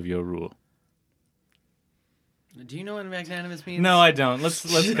nature of your rule. Do you know what magnanimous means? No, I don't. Let's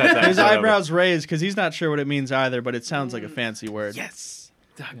cut that. His part eyebrows raised because he's not sure what it means either, but it sounds like a fancy word. Yes.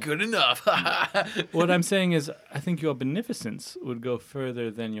 Good enough. over. What I'm saying is, I think your beneficence would go further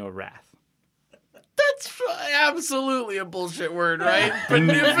than your wrath. That's absolutely a bullshit word, right?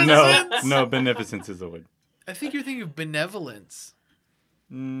 Beneficence. No, beneficence is the word. I think you're thinking of benevolence.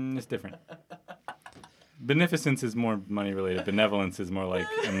 It's different. Beneficence is more money related. Benevolence is more like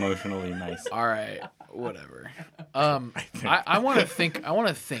emotionally nice. All right, whatever. I want to think. I want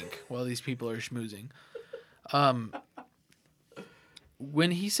to think while these people are schmoozing.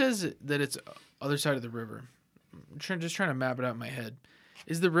 When he says that it's other side of the river, I'm just trying to map it out in my head.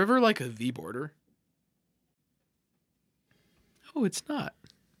 Is the river like the border? Oh, it's not.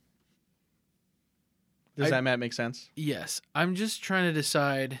 Does that, Matt, make sense? Yes, I'm just trying to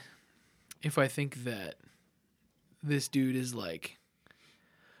decide if I think that this dude is like,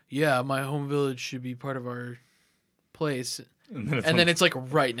 yeah, my home village should be part of our place, and then it's like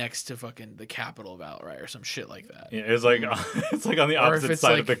right next to fucking the capital of Alrai or some shit like that. Yeah, it's like on the opposite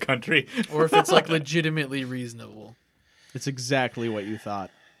side of the country, or if it's like legitimately reasonable. It's exactly what you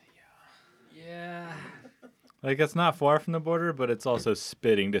thought. Yeah. Like it's not far from the border, but it's also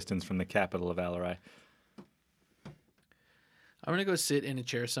spitting distance from the capital of Alarai. I'm gonna go sit in a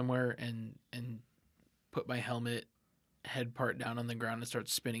chair somewhere and put my helmet head part down on the ground and start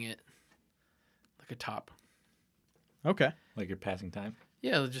spinning it like a top. Okay. Like you're passing time.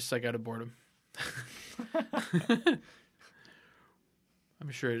 Yeah, just like out of boredom.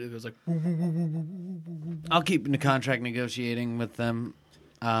 I'm sure it goes like. I'll keep the contract negotiating with them.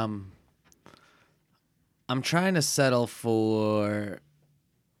 I'm trying to settle for,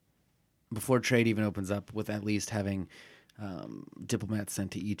 before trade even opens up, with at least having diplomats sent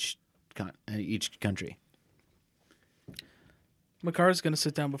to each country. Makara's gonna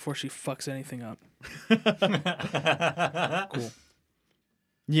sit down before she fucks anything up. Cool.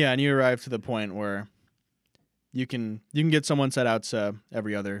 Yeah, and you arrive to the point where you can get someone set out to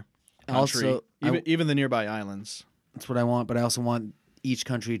every other country, Also, even the nearby islands. That's what I want, but I also want each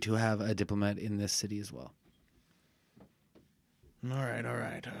country to have a diplomat in this city as well. All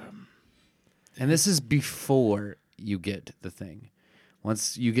right. And this is before you get the thing.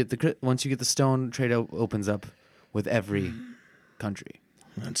 Once you get the stone, trade opens up with every country.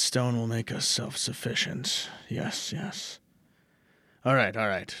 That stone will make us self-sufficient. Yes. All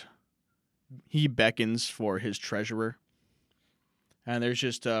right. He beckons for his treasurer. And there's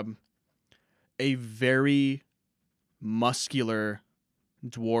just a very muscular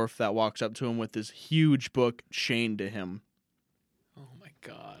dwarf that walks up to him with this huge book chained to him. Oh my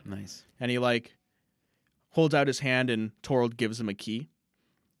god. Nice. And he holds out his hand, and Torald gives him a key.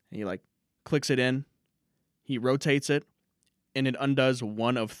 And he clicks it in. He rotates it, and it undoes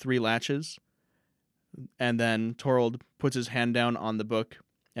one of 3 latches. And then Torald puts his hand down on the book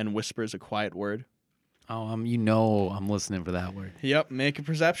and whispers a quiet word. Oh, I'm listening for that word. Yep, make a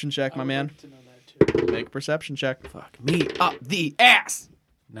perception check, my man. To know that too. Make a perception check. Fuck me up the ass.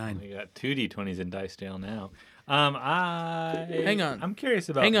 9. We got 2 d20s in Dice Dale now. Hang on. I'm curious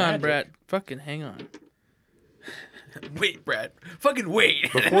about. Hang on, magic. Brad. Fucking hang on. Wait, Brad. Fucking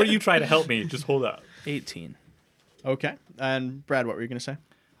wait. Before you try to help me, just hold up. 18. Okay. And Brad, what were you going to say?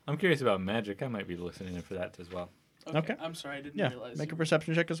 I'm curious about magic. I might be listening in for that as well. Okay. I'm sorry, I didn't Yeah, realize. make a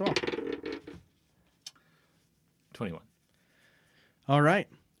perception check as well. 21. All right.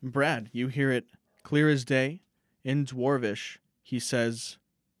 Brad, you hear it clear as day. In Dwarvish, he says,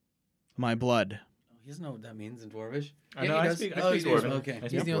 "My blood." He doesn't know what that means in Dwarvish. I Yeah, know. he I does. speak Oh, he Dwarven. does. Okay. I He's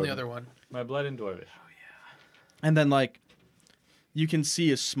speak the only Dwarven. other one. My blood in Dwarvish. And then, you can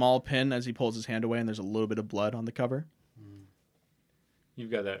see a small pin as he pulls his hand away, and there's a little bit of blood on the cover.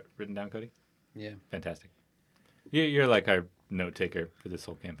 You've got that written down, Cody? Yeah. Fantastic. You're like our note taker for this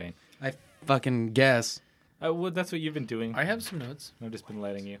whole campaign. I fucking guess. Well, that's what you've been doing. I have some notes. I've just been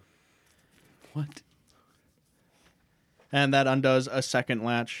letting you. What? And that undoes a second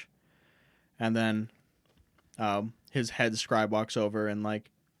latch. And then his head scribe walks over and,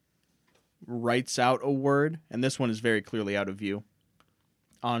 writes out a word. And this one is very clearly out of view.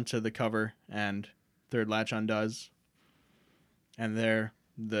 Onto the cover, and third latch undoes. And there,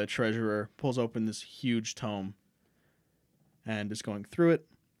 the treasurer pulls open this huge tome and is going through it.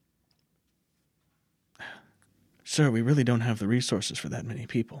 Sir, we really don't have the resources for that many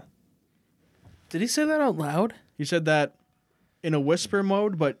people. Did he say that out loud? He said that in a whisper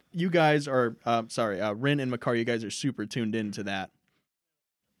mode, but you guys are, Rin and Makar, you guys are super tuned into that.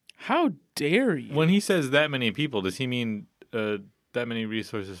 How dare you? When he says that many people, does he mean that many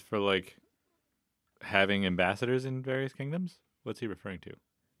resources for, like, having ambassadors in various kingdoms? What's he referring to?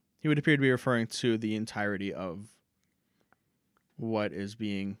 He would appear to be referring to the entirety of what is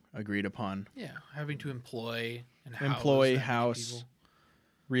being agreed upon. Yeah, having to employ and house, people.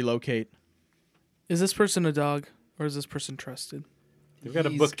 relocate. Is this person a dog or is this person trusted? They've got a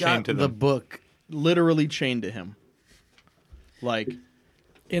He's book got chained to the them. book. Literally chained to him. Like,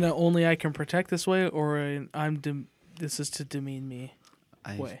 In a only I can protect this way, or this is to demean me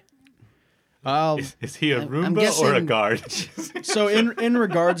way? Is he a I'm Roomba guessing- or a guard? so in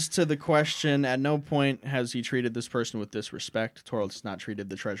regards to the question, at no point has he treated this person with disrespect. Torald's not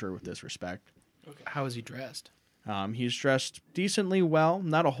treated the treasurer with disrespect. How is he dressed? He's dressed decently well.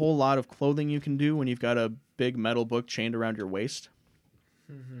 Not a whole lot of clothing you can do when you've got a big metal book chained around your waist.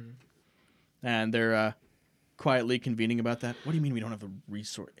 Mm-hmm. And they're quietly convening about that. What do you mean we don't have the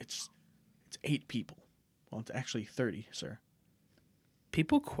resource? It's 8 people. Well, it's actually 30, sir.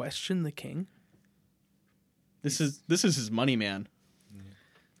 People question the king. This is his money, man.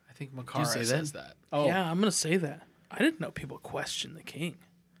 I think Makara say that? says that. Oh, Yeah, I'm gonna say that. I didn't know people question the king.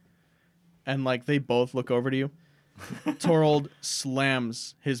 and like they both look over to you. Torald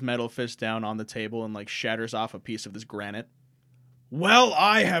slams his metal fist down on the table and like shatters off a piece of this granite. Well,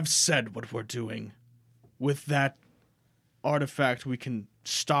 I have said what we're doing. With that artifact, we can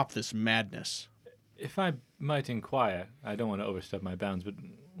stop this madness. If I might inquire, I don't want to overstep my bounds, but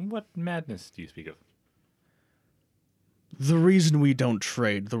what madness do you speak of? The reason we don't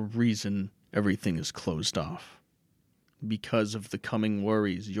trade, the reason everything is closed off, because of the coming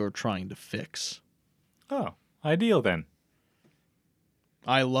worries you're trying to fix. Oh, ideal then.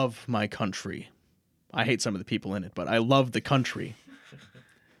 I love my country. I hate some of the people in it, but I love the country.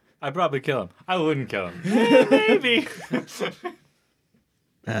 I'd probably kill him. I wouldn't kill him. Maybe.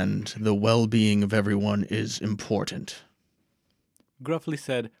 And the well-being of everyone is important. Gruffly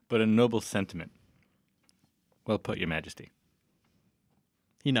said, but a noble sentiment. Well put, Your Majesty.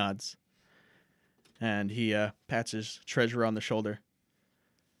 He nods. And he pats his treasurer on the shoulder.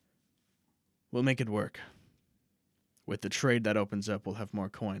 We'll make it work. With the trade that opens up, we'll have more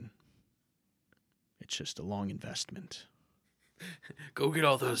coin. It's just a long investment. Go get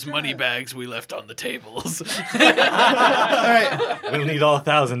all those money bags we left on the tables. All right. We'll need all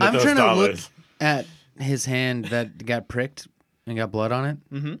 1,000 of I'm those trying to look dollars. at his hand that got pricked and got blood on it.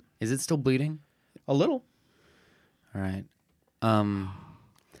 Mm-hmm. Is it still bleeding? A little. All right.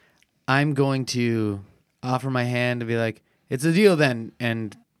 I'm going to offer my hand to be like, it's a deal then,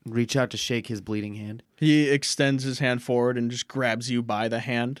 and reach out to shake his bleeding hand. He extends his hand forward and just grabs you by the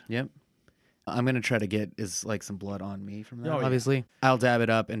hand. Yep. I'm going to try to get some blood on me from that, Oh, yeah. obviously. I'll dab it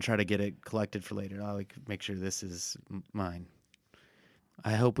up and try to get it collected for later. I'll make sure this is mine.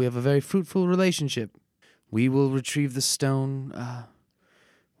 I hope we have a very fruitful relationship. We will retrieve the stone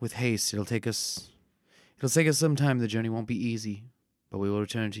with haste. It'll take us some time. The journey won't be easy, but we will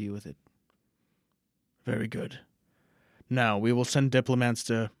return to you with it. Very good. Now, we will send diplomats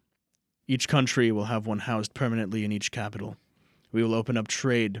to each country. We'll have one housed permanently in each capital. We will open up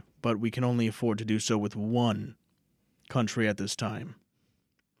trade, but we can only afford to do so with one country at this time.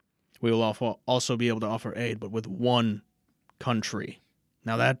 We will also be able to offer aid, but with one country.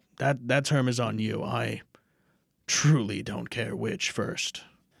 Now, that term is on you. I truly don't care which first.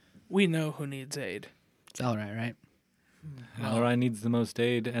 We know who needs aid. It's all right? Alrai needs the most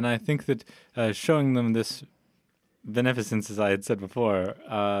aid, and I think that showing them this beneficence, as I had said before,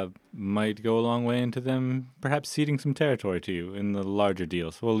 might go a long way into them perhaps ceding some territory to you in the larger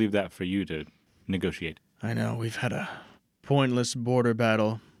deal. So we'll leave that for you to negotiate. I know, we've had a pointless border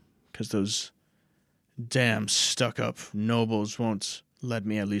battle because those damn stuck-up nobles won't let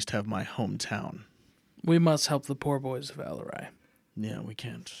me at least have my hometown. We must help the poor boys of Alarai. Yeah, we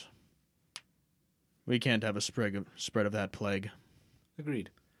can't. We can't have a spread of that plague. Agreed.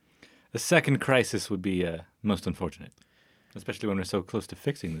 A second crisis would be most unfortunate, especially when we're so close to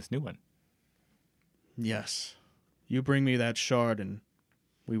fixing this new one. Yes. You bring me that shard, and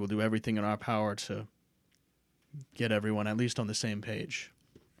we will do everything in our power to get everyone at least on the same page.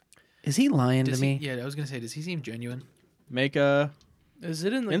 Is he lying to me? Yeah, I was going to say, does he seem genuine? Make a... Is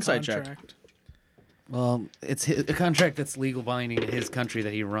it in the Insight check. contract? Well, it's a contract that's legal binding to his country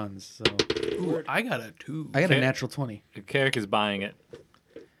that he runs. So Ooh, I got a 2. I got a Okay. natural 20. Carrick is buying it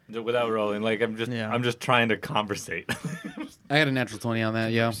without rolling. Like I'm just trying to conversate. I got a natural 20 on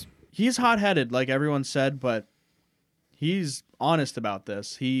that, yo. He's hot-headed, like everyone said, but he's honest about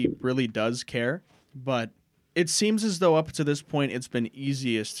this. He really does care, but it seems as though up to this point it's been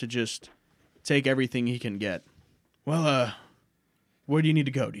easiest to just take everything he can get. Well, where do you need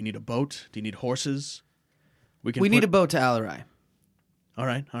to go? Do you need a boat? Do you need horses? We need a boat to Alarai. All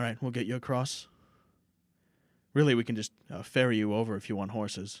right. We'll get you across. Really, we can just ferry you over if you want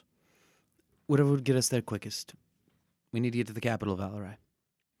horses. Whatever would get us there quickest. We need to get to the capital of Alarai.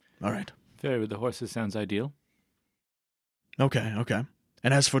 All right. Ferry with the horses sounds ideal. Okay.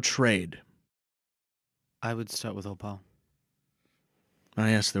 And as for trade? I would start with Opal. Ah,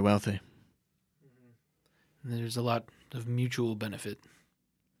 yes, they're wealthy. There's a lot of mutual benefit.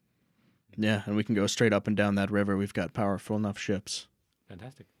 Yeah, and we can go straight up and down that river. We've got powerful enough ships.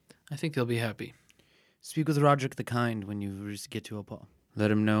 Fantastic. I think they'll be happy. Speak with Roderick the Kind when you get to Opal. Let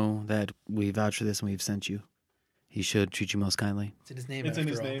him know that we vouch for this and we've sent you. He should treat you most kindly. It's in his name. It's in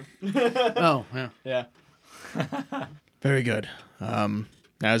his name. Oh, yeah. Yeah. Very good.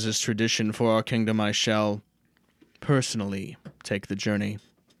 As is tradition for our kingdom, I shall personally take the journey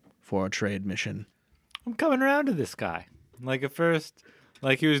for a trade mission. I'm coming around to this guy. Like at first,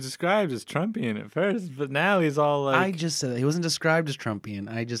 like he was described as Trumpian at first, but now he's all like... I just said that. He wasn't described as Trumpian.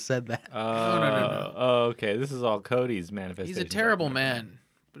 I just said that. No. Oh, okay. This is all Cody's manifestation. He's a terrible man,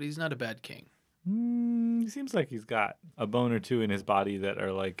 but he's not a bad king. He seems like he's got a bone or two in his body that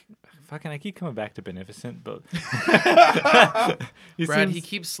are like, fucking, I keep coming back to beneficent, but... He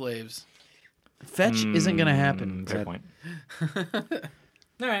keeps slaves. Fetch isn't going to happen. Fair point.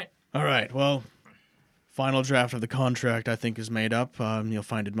 All right, well, final draft of the contract, I think, is made up. You'll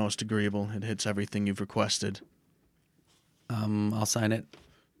find it most agreeable. It hits everything you've requested. I'll sign it.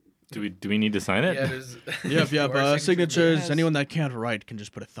 Do we need to sign it? Yeah, there's... Yep. Signatures. Yes. Anyone that can't write can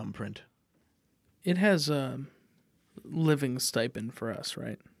just put a thumbprint. It has a living stipend for us,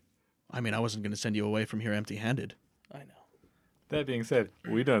 right? I mean, I wasn't going to send you away from here empty-handed. I know. That being said,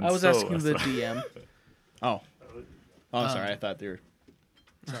 we done I was so asking the DM. Oh, sorry. I thought they were...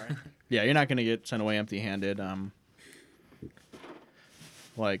 Sorry. Yeah, you're not going to get sent away empty-handed.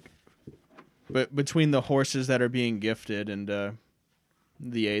 But between the horses that are being gifted and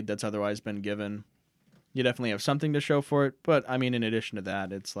the aid that's otherwise been given, you definitely have something to show for it. But, I mean, in addition to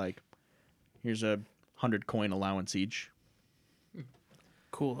that, it's like, here's a 100 coin allowance each.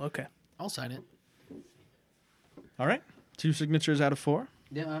 Cool. Okay. I'll sign it. All right. 2 signatures out of 4.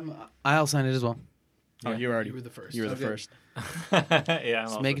 Yeah, I'll sign it as well. Oh, you You were the first. You were the Okay. first. Yeah, I'm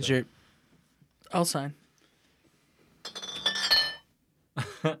Just also making there. sure. I'll sign.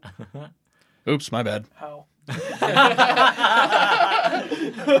 Oops, my bad. How?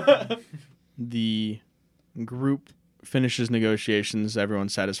 The group finishes negotiations.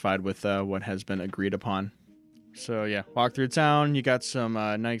 Everyone's satisfied with what has been agreed upon. So, yeah, walk through town. You got some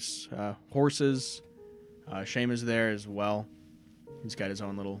nice horses. Shame is there as well. He's got his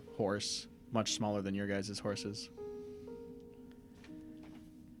own little horse, much smaller than your guys' horses.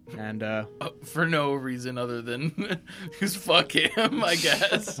 And For no reason other than just fuck him, I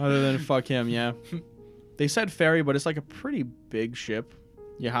guess. other than fuck him, yeah. They said ferry, but it's like a pretty big ship.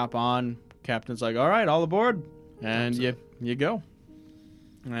 You hop on, captain's like, all right, all aboard. And you go.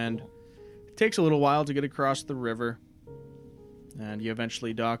 And it takes a little while to get across the river. And you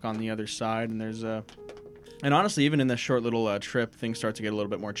eventually dock on the other side. And there's and honestly, even in this short little trip, things start to get a little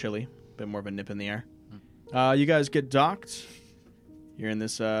bit more chilly. A bit more of a nip in the air. You guys get docked. You're in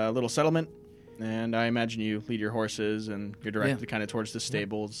this little settlement. And I imagine you lead your horses and you're directed kind of towards the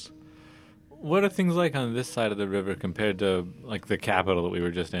stables. What are things like on this side of the river compared to like the capital that we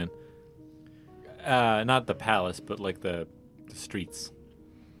were just in? Not the palace, but like the streets.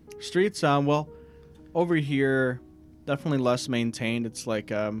 Streets, well, over here, definitely less maintained. It's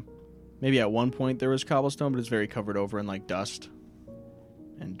like, maybe at one point there was cobblestone, but it's very covered over in like dust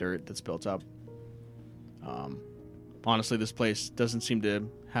and dirt that's built up. Honestly, this place doesn't seem to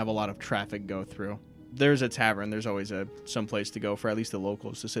have a lot of traffic go through. There's a tavern. There's always some place to go for at least the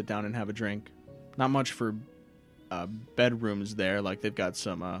locals to sit down and have a drink. Not much for bedrooms there. Like they've got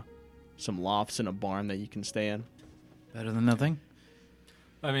some lofts and a barn that you can stay in. Better than nothing.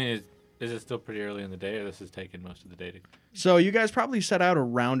 I mean, is it still pretty early in the day, or this is taking most of the day to... So you guys probably set out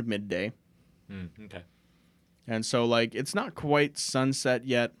around midday. Okay. And so, like, it's not quite sunset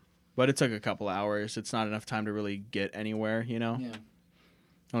yet, but it took a couple hours. It's not enough time to really get anywhere, you know? Yeah.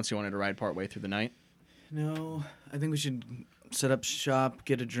 Unless you wanted to ride partway through the night. No, I think we should set up shop,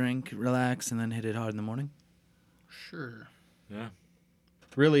 get a drink, relax, and then hit it hard in the morning. Sure. Yeah.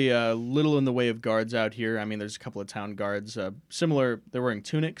 Really little in the way of guards out here. I mean, there's a couple of town guards. Similar, they're wearing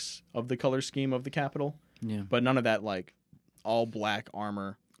tunics of the color scheme of the capital, Yeah. but none of that, like, all black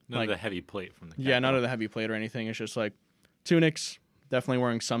armor. None Like- of the heavy plate from the Yeah, none capital. of the heavy plate or anything. It's just, like, Tunics, definitely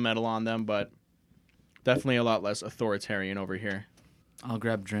wearing some metal on them, but definitely a lot less authoritarian over here. I'll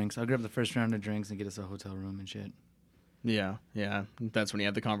grab drinks. I'll grab the first round of drinks and get us a hotel room and shit. Yeah. That's when you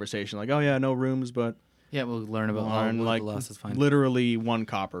have the conversation like, oh yeah, no rooms, but Yeah, we'll learn about learn, all like the loss is fine. literally 1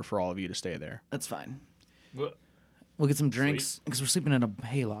 copper for all of you to stay there. That's fine. Well, We'll get some drinks because we're sleeping in a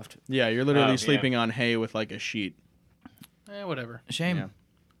hayloft. Yeah, you're literally yeah. sleeping on hay with like a sheet. Whatever. Shame.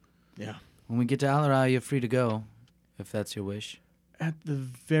 Yeah. When we get to Alarai, you're free to go, if that's your wish. At the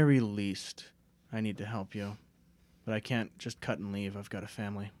very least, I need to help you. But I can't just cut and leave. I've got a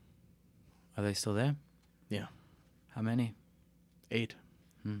family. Are they still there? Yeah. How many? 8.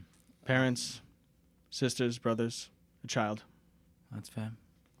 Hmm. Parents, sisters, brothers, a child. That's fair.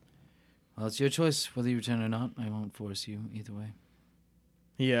 Well, it's your choice whether you return or not. I won't force you either way.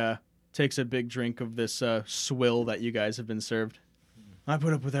 He takes a big drink of this swill that you guys have been served. I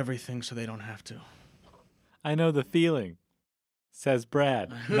put up with everything so they don't have to. I know the feeling, says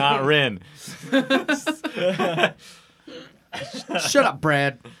Brad, not Rin. Shut up,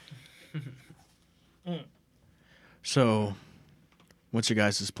 Brad. So, what's your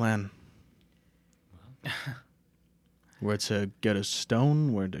guys' plan? Where to get a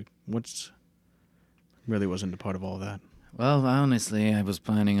stone? What's... Really wasn't a part of all that. Well, honestly, I was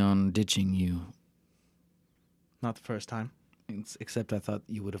planning on ditching you. Not the first time. Except I thought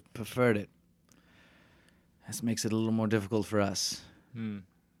you would have preferred it. This makes it a little more difficult for us.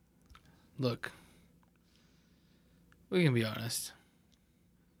 Look, we can be honest.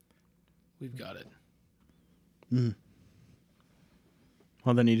 We've got it.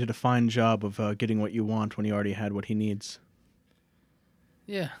 Well, then you did a fine job of getting what you want when you already had what he needs.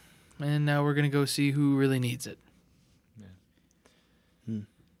 Yeah. And now we're going to go see who really needs it.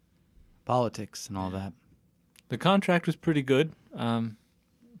 Politics and all that. The contract was pretty good.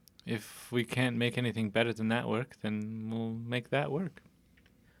 If we can't make anything better than that work, then we'll make that work.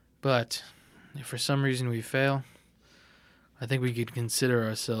 But if for some reason we fail, I think we could consider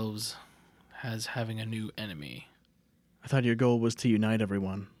ourselves as having a new enemy. I thought your goal was to unite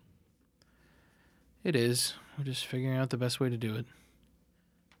everyone. It is. We're just figuring out the best way to do it.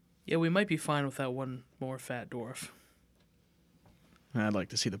 Yeah, we might be fine with that one more fat dwarf. I'd like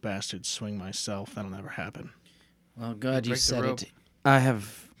to see the bastard swing myself. That'll never happen. Well, God, you break the said rope. it. I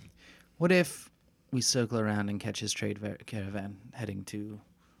have... What if we circle around and catch his trade caravan heading to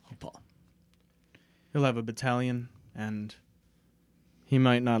Opal? He'll have a battalion, and he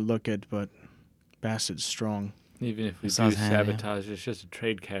might not look it, but bastard's strong. Even if we do Sounds handy. sabotage, it's just a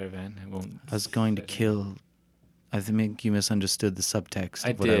trade caravan. It won't. I was going to kill... I think you misunderstood the subtext I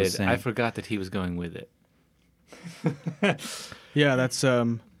of what I was did. saying. I forgot that he was going with it. Yeah, that's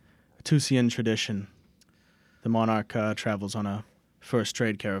a Tusian tradition. The monarch travels on a first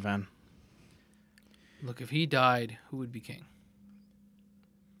trade caravan. Look, if he died, who would be king?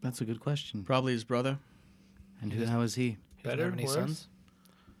 That's a good question. Probably his brother. And how is he? He doesn't Better, have any worse? sons?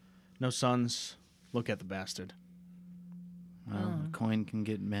 No sons. Look at the bastard. Well, a coin can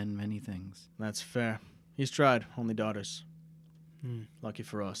get men many things. That's fair. He's tried. Only daughters. Hmm. Lucky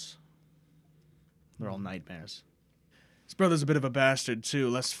for us. They're all nightmares. His brother's a bit of a bastard, too.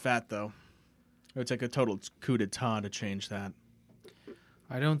 Less fat, though. It would take a total coup d'etat to change that.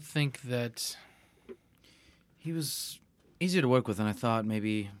 I don't think that... He was easier to work with than I thought.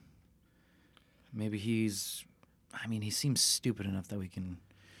 Maybe he's... I mean, he seems stupid enough that we can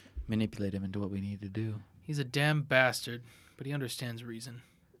manipulate him into what we need to do. He's a damn bastard, but he understands reason.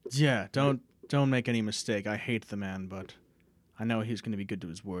 Yeah, don't make any mistake. I hate the man, but I know he's going to be good to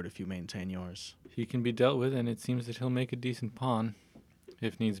his word if you maintain yours. He can be dealt with, and it seems that he'll make a decent pawn,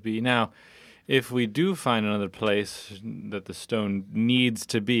 if needs be. Now, if we do find another place that the stone needs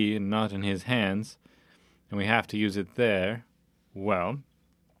to be and not in his hands, and we have to use it there, well,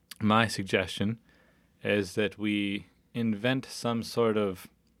 my suggestion is that we invent some sort of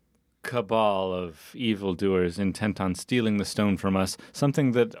cabal of evildoers intent on stealing the stone from us,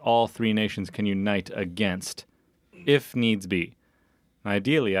 something that all 3 nations can unite against, if needs be.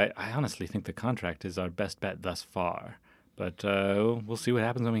 Ideally, I honestly think the contract is our best bet thus far, but we'll see what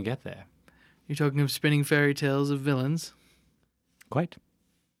happens when we get there. You're talking of spinning fairy tales of villains? Quite.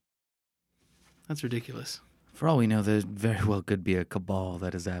 That's ridiculous. For all we know, there very well could be a cabal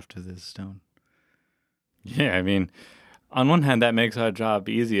that is after this stone. Yeah, I mean, on one hand, that makes our job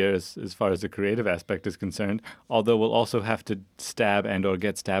easier as far as the creative aspect is concerned, although we'll also have to stab and or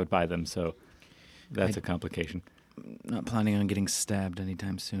get stabbed by them, so that's a complication. Not planning on getting stabbed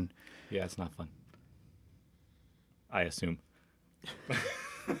anytime soon. Yeah, it's not fun. I assume.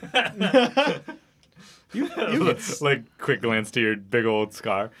 Like, quick glance to your big old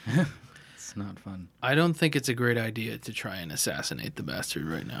scar. It's not fun. I don't think it's a great idea to try and assassinate the bastard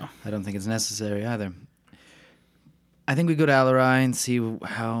right now. I don't think it's necessary either. I think we go to Alarai and see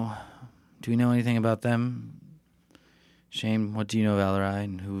how... Do we know anything about them? Shane, what do you know of Alarai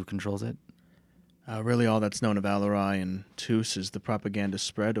and who controls it? Really, all that's known of Alarai and Toos is the propaganda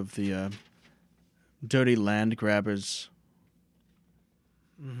spread of the dirty land grabbers.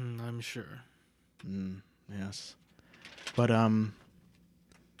 I'm sure. Yes. But,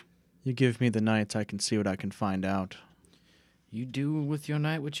 you give me the night, I can see what I can find out. You do with your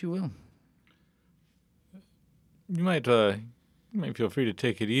night what you will. You might feel free to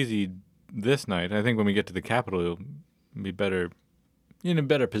take it easy this night. I think when we get to the capital, you'll be in a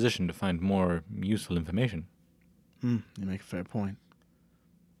better position to find more useful information. You make a fair point.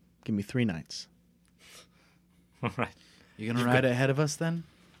 Give me 3 nights. All right. You gonna ride ahead of us then?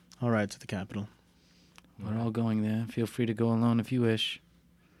 I'll ride to the capital. We're all going there. Feel free to go alone if you wish.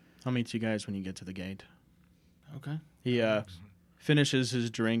 I'll meet you guys when you get to the gate. Okay. He finishes his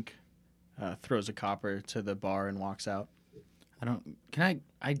drink, throws a copper to the bar, and walks out. I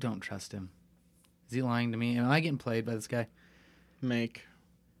don't trust him. Is he lying to me? Am I getting played by this guy? Make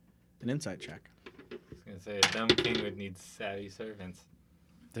an insight check. I was going to say, a dumb king would need savvy servants.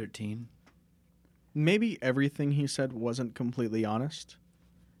 13. Maybe everything he said wasn't completely honest,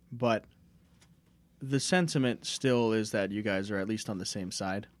 but the sentiment still is that you guys are at least on the same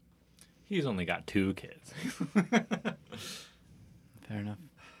side. He's only got 2 kids. Fair enough.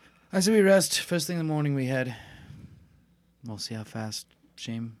 I say we rest. First thing in the morning we head. We'll see how fast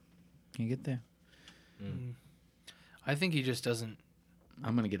Shame can get there. I think he just doesn't.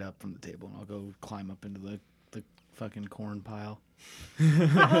 I'm going to get up from the table and I'll go climb up into the fucking corn pile.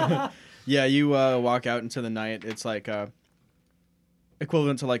 Yeah, you walk out into the night. It's like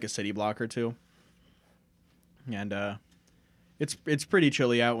equivalent to like a city block or two. And it's pretty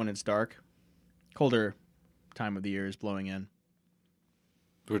chilly out when it's dark. Colder time of the year is blowing in.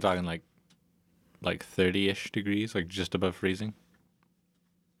 We're talking like 30-ish degrees, like just above freezing.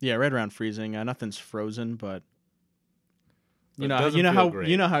 Yeah, right around freezing. Nothing's frozen, but It doesn't feel great.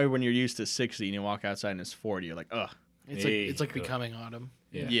 you know how when you're used to 60 and you walk outside and it's 40, you're like, ugh. It's like becoming autumn.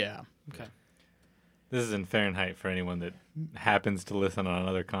 Yeah. Okay. This is in Fahrenheit for anyone that happens to listen on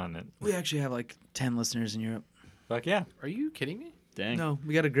another continent. We actually have like 10 listeners in Europe. Fuck yeah. Are you kidding me? Dang. No,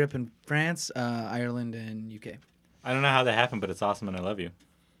 we got a grip in France, Ireland, and UK. I don't know how that happened, but it's awesome and I love you.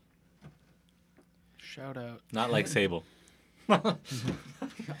 Shout out. Not like Sable.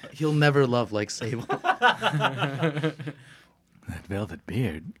 He'll never love like Sable. That velvet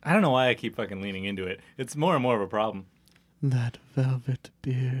beard. I don't know why I keep fucking leaning into it. It's more and more of a problem. That velvet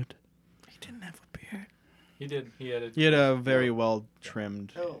beard. He didn't have a beard. He did. He He had a very well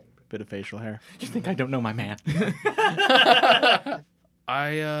trimmed bit of facial hair. You think I don't know my man?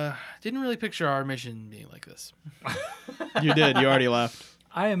 I didn't really picture our mission being like this. You did. You already left.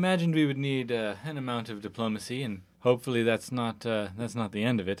 I imagined we would need an amount of diplomacy, and hopefully that's not the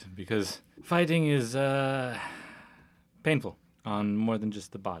end of it, because fighting is painful on more than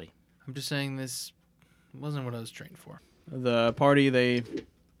just the body. I'm just saying this wasn't what I was trained for. The party, they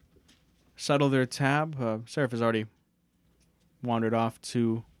settle their tab. Seraph has already wandered off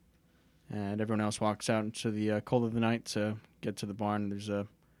too, and everyone else walks out into the cold of the night to get to the barn. There's a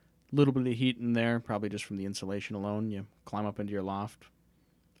little bit of heat in there, probably just from the insulation alone. You climb up into your loft,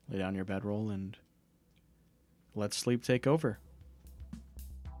 lay down your bedroll, and let sleep take over.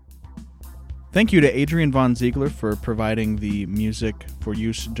 Thank you to Adrian Von Ziegler for providing the music for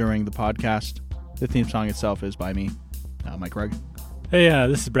use during the podcast. The theme song itself is by me, Mike Rugg. Hey,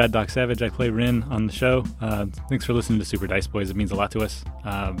 this is Brad Doc Savage. I play Rin on the show. Thanks for listening to Super Dice Boys. It means a lot to us.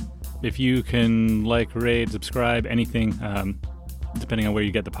 If you can rate, subscribe, anything, depending on where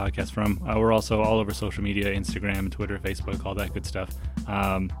you get the podcast from. We're also all over social media, Instagram, Twitter, Facebook, all that good stuff.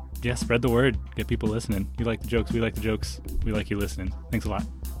 Yeah, spread the word. Get people listening. You like the jokes. We like the jokes. We like you listening. Thanks a lot.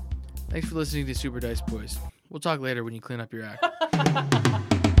 Thanks for listening to Super Dice Boys. We'll talk later when you clean up your act.